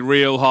going to be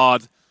real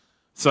hard.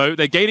 So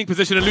they're gaining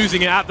position and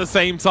losing it at the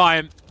same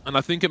time. And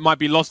I think it might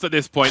be lost at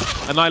this point.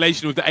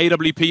 Annihilation with the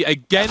AWP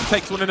again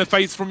takes one in the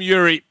face from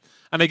Yuri.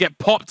 And they get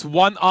popped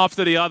one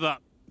after the other.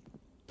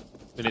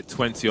 Minute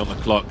 20 on the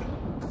clock.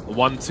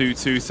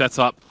 1-2-2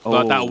 setup.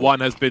 But that one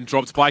has been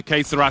dropped by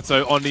crescerem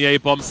on the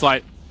A-bomb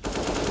site.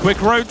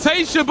 Quick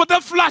rotation, but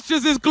the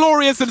flashes is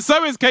glorious, and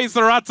so is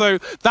crescerem.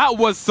 That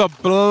was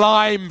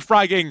sublime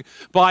fragging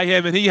by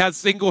him, and he has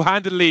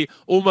single-handedly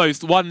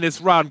almost won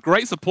this round.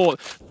 Great support.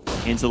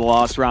 Into the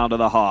last round of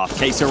the half.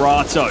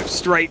 crescerem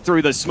straight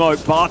through the smoke.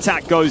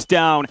 Bartak goes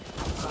down.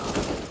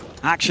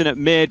 Action at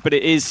mid, but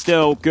it is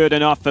still good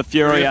enough for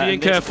FURIA.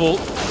 Being careful.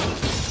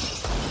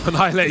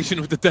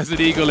 Annihilation with the Desert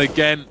Eagle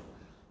again.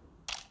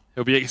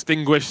 He'll be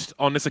extinguished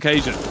on this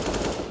occasion.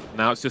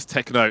 Now it's just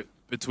Techno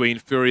between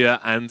FURIA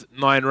and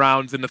 9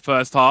 rounds in the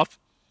first half.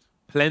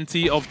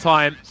 Plenty of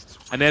time.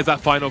 And there's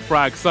that final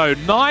frag. So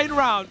 9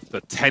 rounds.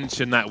 The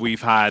tension that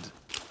we've had.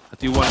 I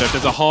do wonder if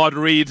there's a hard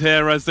read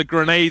here as the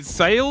grenade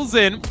sails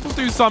in. Will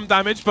do some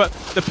damage, but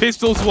the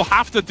pistols will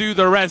have to do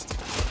the rest.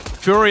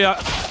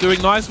 FURIA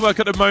doing nice work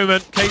at the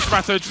moment.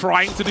 crescerem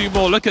trying to do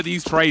more. Look at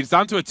these trades.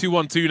 Down to a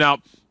 2-1-2 now.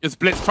 As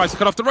Blitz tries to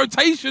cut off the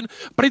rotation,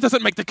 but he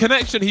doesn't make the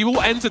connection. He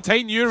will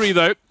entertain Yuri,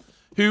 though,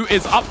 who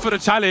is up for the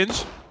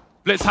challenge.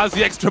 Blitz has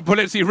the extra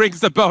bullets. He rings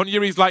the bell, and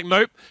Yuri's like,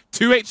 nope.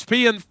 2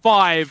 HP and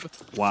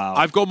 5. Wow.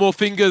 I've got more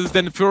fingers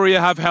than FURIA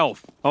have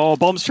health. Oh,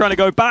 Bomb's trying to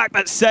go back,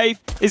 but Safe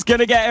is going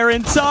to get her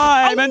in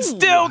time, and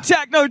still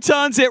Techno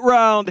turns it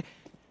round.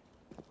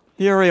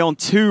 Yuri on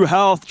 2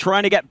 health,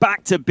 trying to get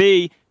back to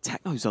B.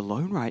 Techno's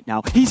alone right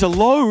now. He's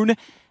alone, and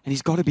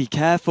he's got to be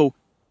careful.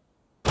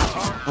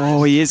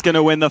 Oh, he is going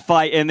to win the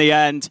fight in the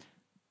end.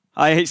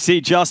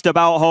 IHC just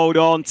about hold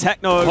on.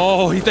 Techno.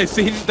 Oh, they've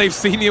seen the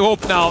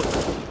AWP now.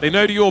 They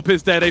know the AWP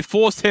is there. They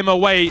forced him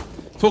away.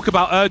 Talk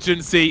about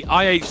urgency.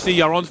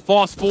 IHC are on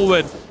fast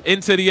forward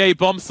into the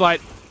A-bomb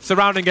site,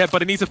 surrounding it,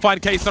 but it needs to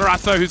find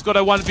crescerem, who's got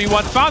a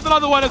 1v1. Found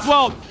another one as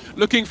well.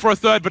 Looking for a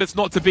third, but it's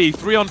not to be.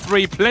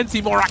 3-on-3,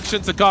 plenty more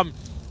action to come.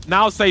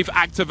 Now Safe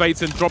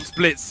activates and drops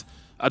Blitz.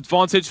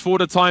 Advantage for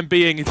the time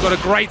being. He's got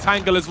a great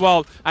angle as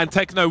well, and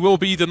Techno will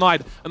be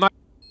denied. And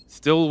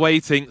still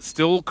waiting,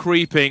 still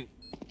creeping.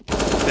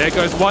 There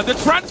goes one. The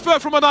transfer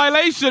from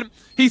Annihilation.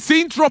 He's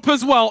seen Drop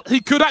as well.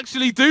 He could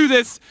actually do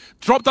this.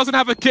 Drop doesn't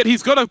have a kit.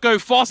 He's got to go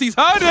fast. He's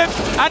heard him,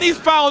 and he's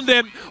found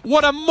him.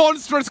 What a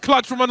monstrous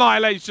clutch from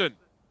Annihilation.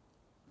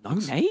 No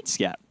nades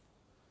yet.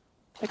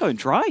 They're going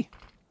dry.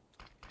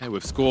 Yeah,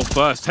 with score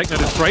first. Techno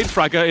the trade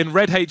fragger in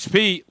red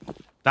HP.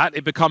 That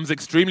it becomes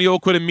extremely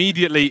awkward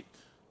immediately.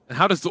 And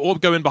how does the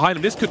orb go in behind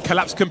him? This could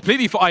collapse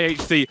completely for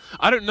IHC.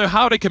 I don't know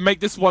how they can make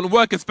this one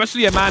work,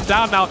 especially a man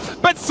down now.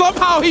 But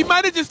somehow he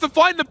manages to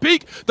find the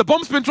peak. The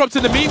bomb's been dropped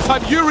in the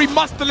meantime. Yuri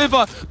must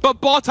deliver,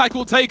 but Bartak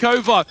will take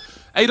over.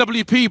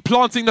 AWP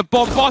planting the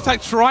bomb.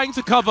 Bartak trying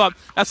to cover.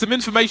 That's some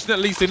information at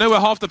least. They know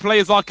where half the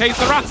players are.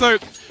 crescerem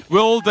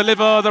will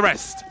deliver the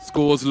rest.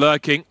 Scores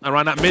lurking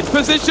around that mid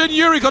position.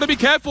 Yuri got to be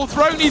careful.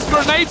 Throwing these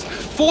grenades.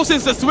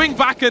 Forces the swing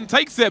back and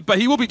takes it, but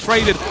he will be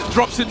traded.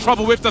 Drops in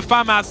trouble with the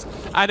FAMAS.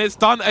 And it's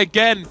done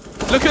again.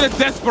 Look at the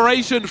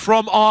desperation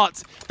from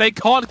Art. They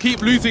can't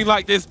keep losing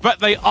like this, but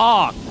they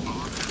are.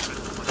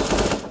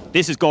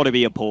 This has got to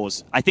be a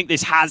pause. I think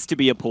this has to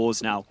be a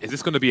pause now. Is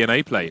this going to be an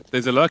A play?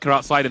 There's a lurker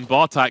outside in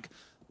Bartak.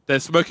 They're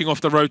smoking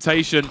off the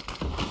rotation.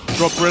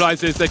 Drop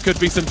realizes there could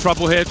be some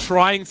trouble here,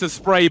 trying to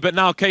spray, but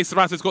now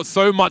crescerem has got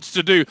so much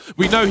to do.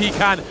 We know he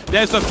can.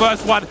 There's the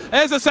first one.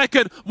 There's the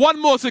second.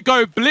 One more to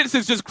go. Blitz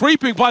is just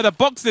creeping by the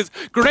boxes.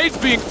 Grenades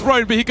being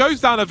thrown, but he goes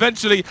down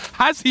eventually.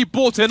 Has he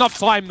bought enough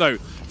time, though?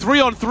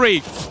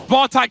 3-on-3.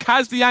 Bartak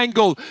has the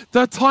angle.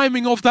 The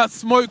timing of that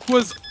smoke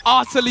was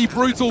utterly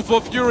brutal for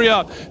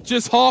FURIA.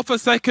 Just half a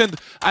second,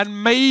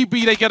 and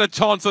maybe they get a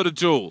chance at a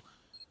duel.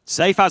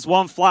 Safe has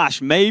one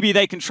flash. Maybe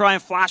they can try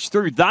and flash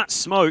through that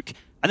smoke.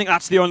 I think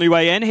that's the only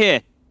way in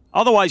here.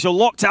 Otherwise, you're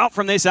locked out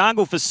from this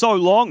angle for so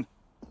long.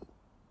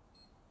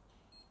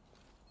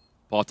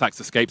 Bartak's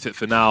escaped it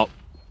for now.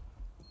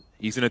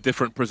 He's in a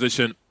different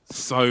position.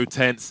 So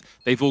tense.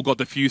 They've all got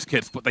defuse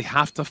kits, but they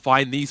have to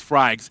find these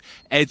frags.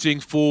 Edging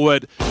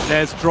forward.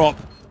 There's drop.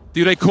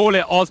 Do they call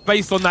it Oz?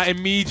 Based on that,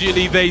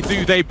 immediately they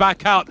do. They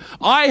back out.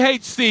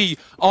 IHC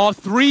are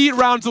 3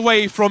 rounds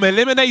away from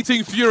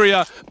eliminating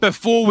FURIA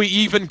before we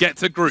even get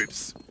to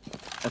groups.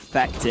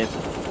 Effective.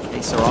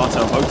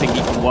 aleArts hoping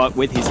he can work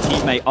with his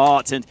teammate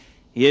Art, and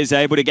he is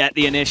able to get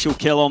the initial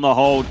kill on the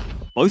hold.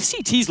 Both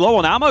CTs low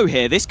on ammo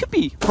here. This could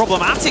be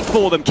problematic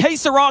for them.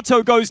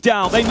 aleArts goes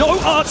down. They know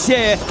Art's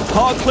here.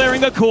 Hard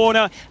clearing the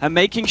corner and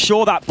making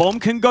sure that bomb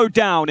can go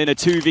down in a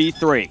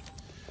 2v3.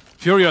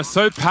 FURIA are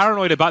so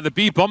paranoid about the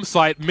B bomb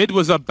site. Mid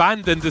was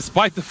abandoned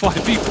despite the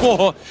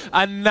 5v4,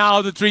 and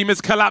now the dream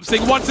is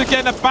collapsing. Once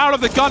again, the barrel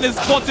of the gun is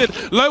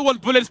spotted. Low on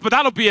bullets, but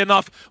that'll be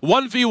enough.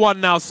 1v1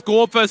 now.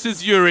 Score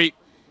versus Yuri.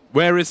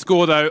 Where is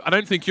Score, though? I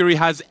don't think Yuri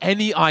has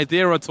any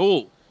idea at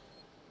all.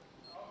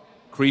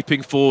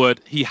 Creeping forward.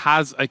 He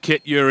has a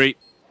kit, Yuri.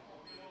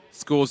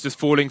 Score's just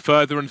falling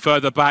further and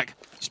further back.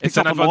 It's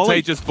an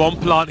advantageous bomb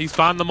plant. He's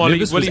found the molly.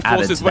 Will he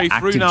force his way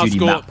through now,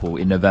 Score?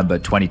 In November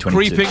 2022.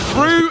 Creeping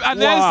through, and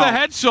there's the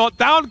headshot.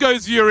 Down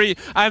goes Yuri,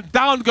 and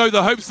down go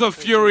the hopes of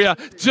FURIA,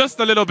 just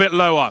a little bit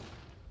lower.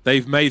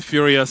 They've made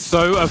FURIA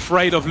so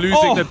afraid of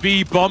losing the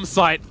B bomb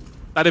site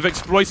that have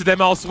exploited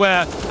them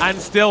elsewhere, and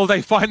still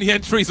they find the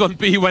entries on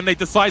B when they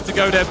decide to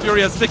go there.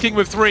 FURIA sticking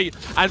with 3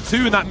 and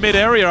 2 in that mid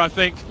area, I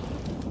think.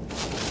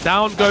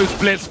 Down goes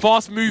Blitz,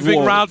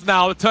 fast-moving round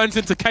now. It turns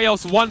into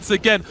chaos once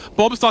again.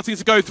 Bomb starting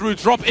to go through.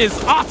 Drop is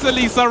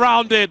utterly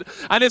surrounded,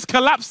 and it's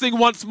collapsing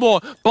once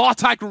more.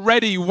 Bartak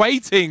ready,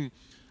 waiting.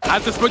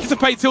 As the smoke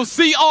dissipates, he'll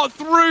see Art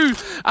through,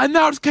 and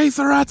now it's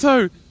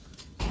aleArts.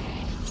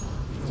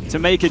 To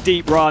make a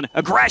deep run.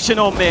 Aggression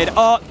on mid.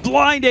 Art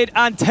blinded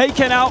and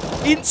taken out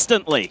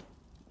instantly.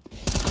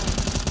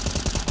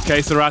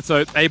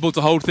 aleArts able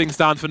to hold things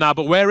down for now,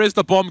 but where is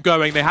the bomb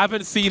going? They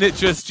haven't seen it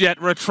just yet.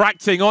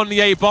 Retracting on the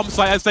A bomb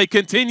site as they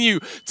continue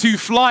to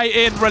fly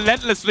in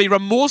relentlessly,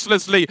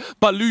 remorselessly,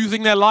 but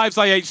losing their lives,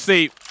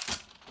 IHC.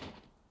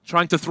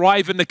 Trying to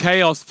thrive in the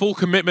chaos. Full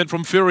commitment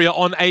from FURIA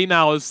on A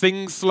now as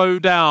things slow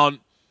down.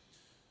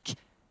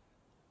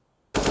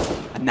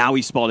 And now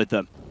he spotted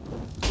them.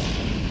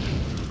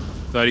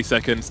 30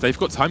 seconds. They've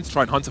got time to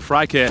try and hunt a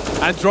frag here.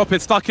 And drop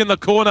it, stuck in the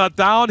corner.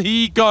 Down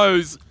he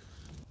goes.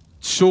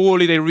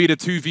 Surely they read a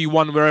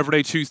 2v1 wherever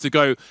they choose to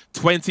go.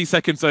 20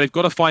 seconds, so they've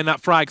got to find that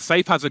frag.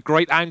 Safe has a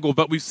great angle,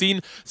 but we've seen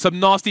some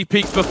nasty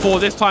peeks before,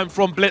 this time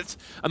from Blitz.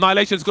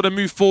 Annihilation's got to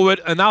move forward,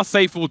 and now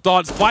Safe will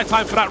dance. Buy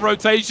time for that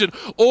rotation,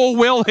 or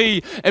will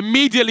he?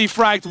 Immediately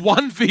fragged.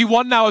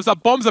 1v1 now as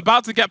that bomb's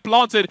about to get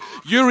planted.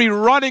 Yuri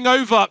running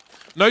over.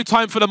 No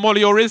time for the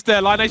molly, or is there?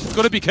 lineation's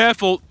got to be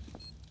careful.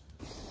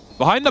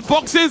 Behind the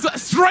boxes,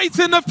 straight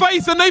in the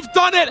face, and they've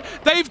done it!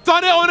 They've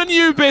done it on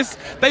Anubis!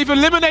 They've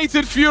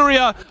eliminated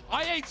FURIA.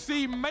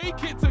 IHC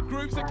make it to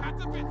groups at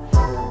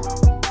Katowice.